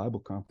challenged at the Bible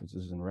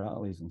conferences and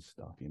rallies and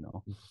stuff, you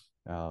know.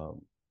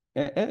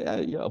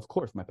 And yeah, of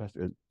course, my pastor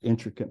is an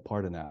intricate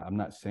part of that. I'm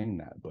not saying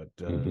that, but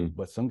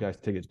some guys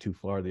take it too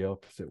far the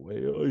opposite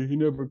way. Oh, he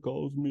never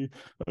calls me.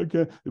 I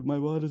can't.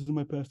 Why doesn't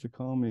my pastor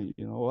call me?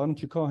 You know, why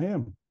don't you call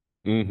him?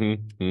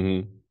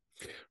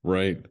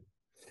 Right.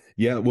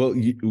 Yeah, well,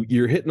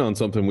 you're hitting on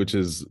something which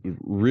is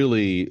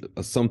really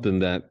something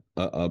that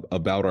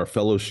about our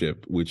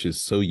fellowship, which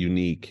is so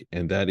unique,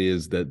 and that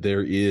is that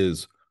there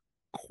is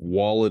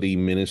quality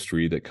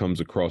ministry that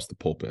comes across the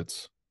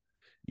pulpits,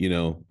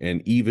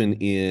 and even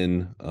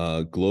in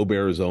Globe,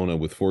 Arizona,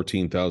 with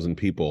 14,000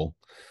 people,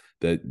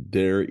 that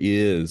there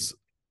is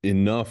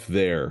enough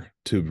there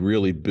to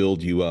really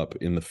build you up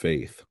in the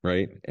faith,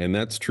 right? And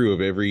that's true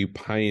of every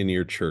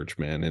pioneer church,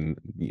 man. And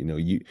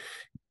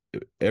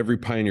every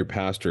pioneer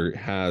pastor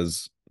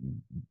has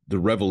the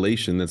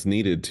revelation that's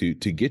needed to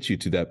get you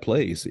to that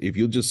place if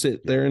you'll just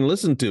sit there and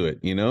listen to it,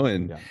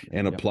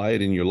 and apply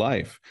it in your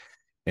life.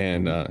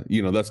 And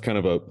that's kind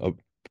of a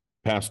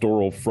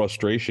pastoral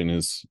frustration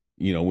is,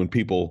 when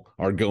people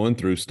are going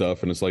through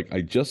stuff and it's like, I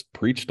just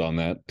preached on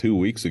that 2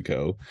 weeks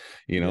ago,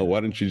 why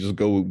don't you just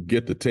go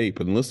get the tape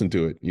and listen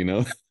to it,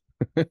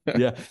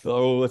 Yeah.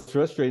 Oh, what's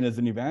frustrating is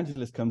an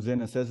evangelist comes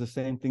in and says the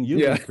same thing you've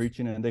been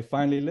preaching, and they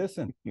finally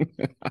listen.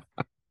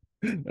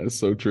 That's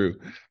so true.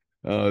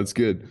 It's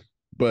good.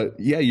 But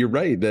yeah, you're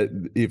right that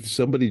if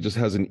somebody just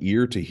has an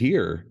ear to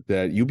hear,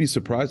 that you'll be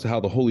surprised at how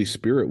the Holy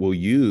Spirit will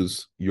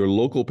use your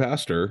local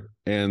pastor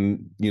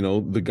and,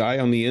 the guy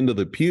on the end of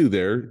the pew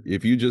there.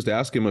 If you just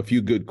ask him a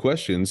few good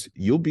questions,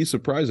 you'll be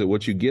surprised at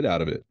what you get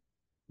out of it.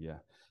 Yeah.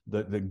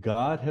 The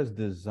God has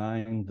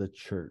designed the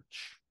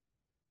church.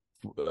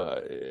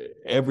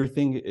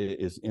 Everything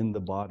is in the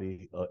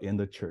body, in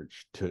the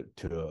church to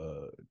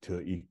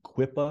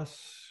equip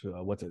us.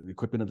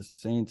 Equipping of the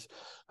saints,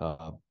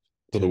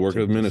 for the work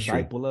of ministry,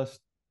 disciple us,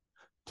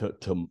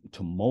 to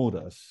mold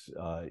us,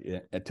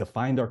 and to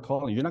find our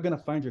calling. You're not going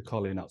to find your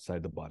calling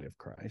outside the body of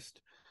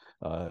Christ.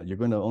 You're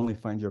going to only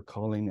find your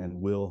calling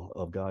and will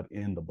of God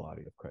in the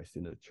body of Christ,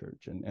 in the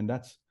church, and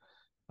that's.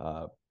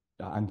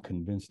 I'm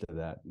convinced of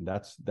that.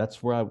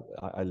 That's where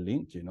I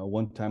linked.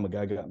 One time a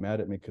guy got mad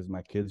at me because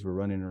my kids were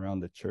running around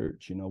the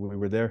church. We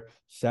were there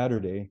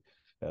Saturday.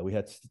 We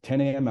had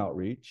 10 a.m.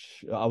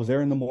 outreach. I was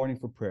there in the morning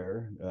for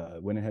prayer.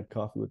 Went and had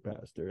coffee with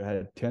Pastor. I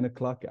had 10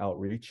 o'clock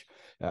outreached,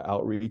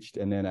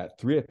 and then at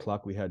 3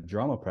 o'clock we had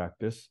drama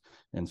practice.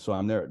 And so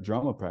I'm there at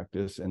drama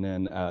practice, and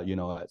then at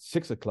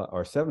 6 o'clock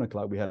or 7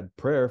 o'clock we had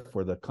prayer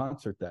for the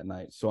concert that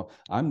night. So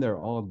I'm there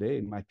all day.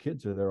 My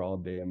kids are there all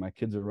day, and my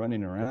kids are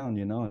running around.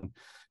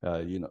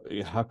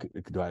 How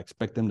do I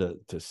expect them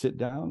to sit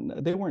down?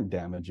 They weren't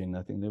damaging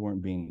nothing. They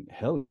weren't being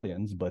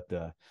hellions, but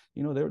they're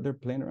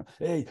playing around.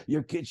 Hey,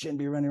 your kids shouldn't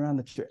be running around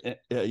the church.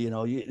 You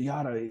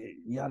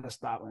oughta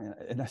stop.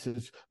 And I said,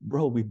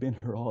 bro, we've been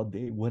here all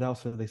day. What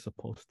else are they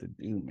supposed to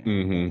do, man?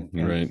 Mm-hmm,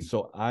 and right.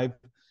 So I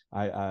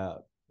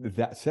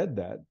said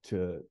that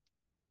to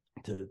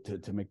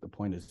make the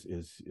point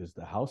is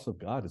the house of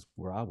God is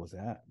where I was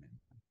at, man.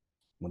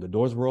 When the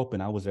doors were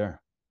open, I was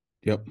there.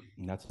 Yep.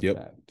 And that's a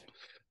fact.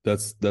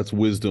 That's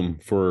wisdom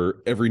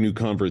for every new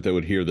convert that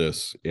would hear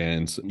this,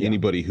 and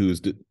anybody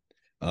who's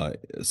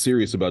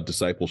serious about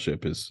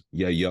discipleship is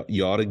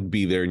you ought to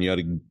be there, and you ought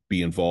to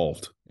be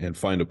involved and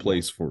find a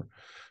place for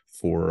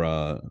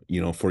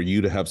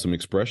you to have some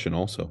expression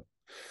also.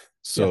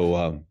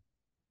 So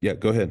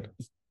go ahead.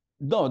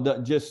 No,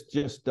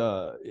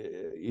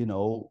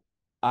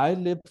 I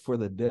lived for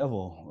the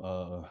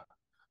devil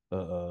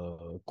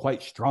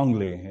quite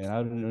strongly, and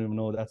I don't even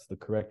know that's the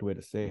correct way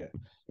to say it.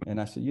 And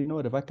I said, you know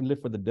what, if I can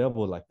live for the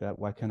devil like that,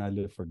 why can't I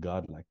live for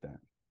God like that?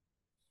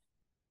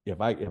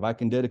 If I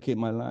can dedicate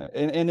my life,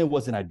 and it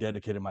wasn't I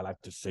dedicated my life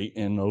to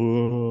Satan.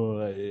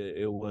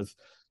 It was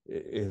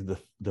the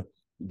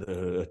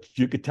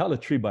you could tell a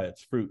tree by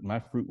its fruit. My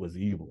fruit was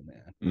evil,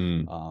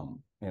 man.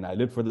 And I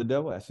lived for the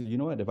devil. I said, you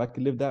know what, if I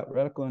could live that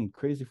radical and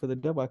crazy for the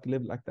devil, I could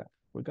live like that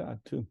for God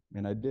too.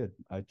 And I did.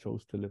 I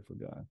chose to live for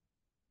God.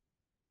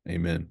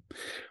 Amen.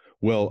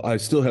 Well, I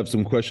still have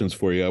some questions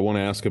for you. I want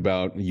to ask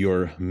about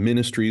your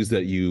ministries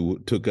that you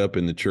took up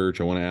in the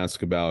church. I want to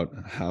ask about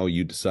how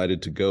you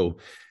decided to go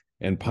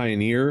and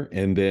pioneer,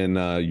 and then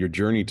your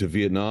journey to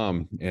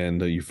Vietnam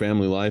and your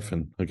family life.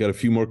 And I got a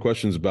few more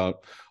questions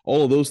about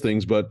all of those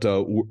things, but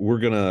we're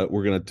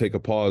gonna take a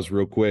pause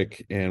real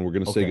quick, and we're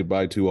gonna say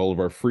goodbye to all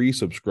of our free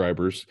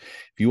subscribers.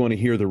 If you want to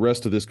hear the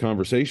rest of this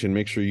conversation,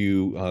 make sure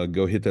you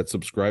go hit that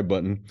subscribe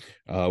button.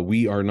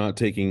 We are not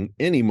taking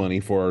any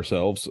money for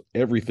ourselves.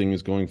 Everything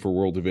is going for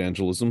world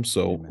evangelism.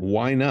 So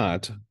why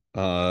not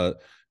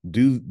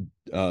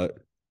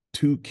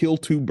to kill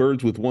two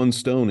birds with one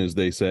stone, as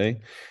they say.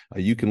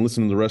 You can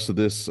listen to the rest of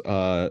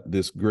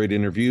this great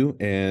interview,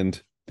 and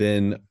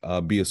then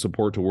be a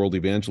support to world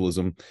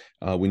evangelism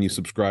when you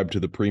subscribe to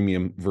the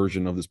premium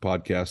version of this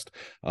podcast.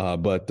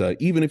 But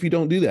even if you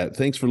don't do that,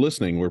 thanks for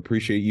listening. We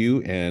appreciate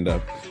you. And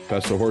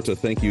Pastor Horta,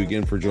 thank you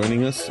again for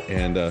joining us.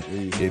 And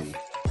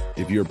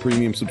if you're a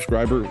premium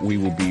subscriber, we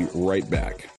will be right back.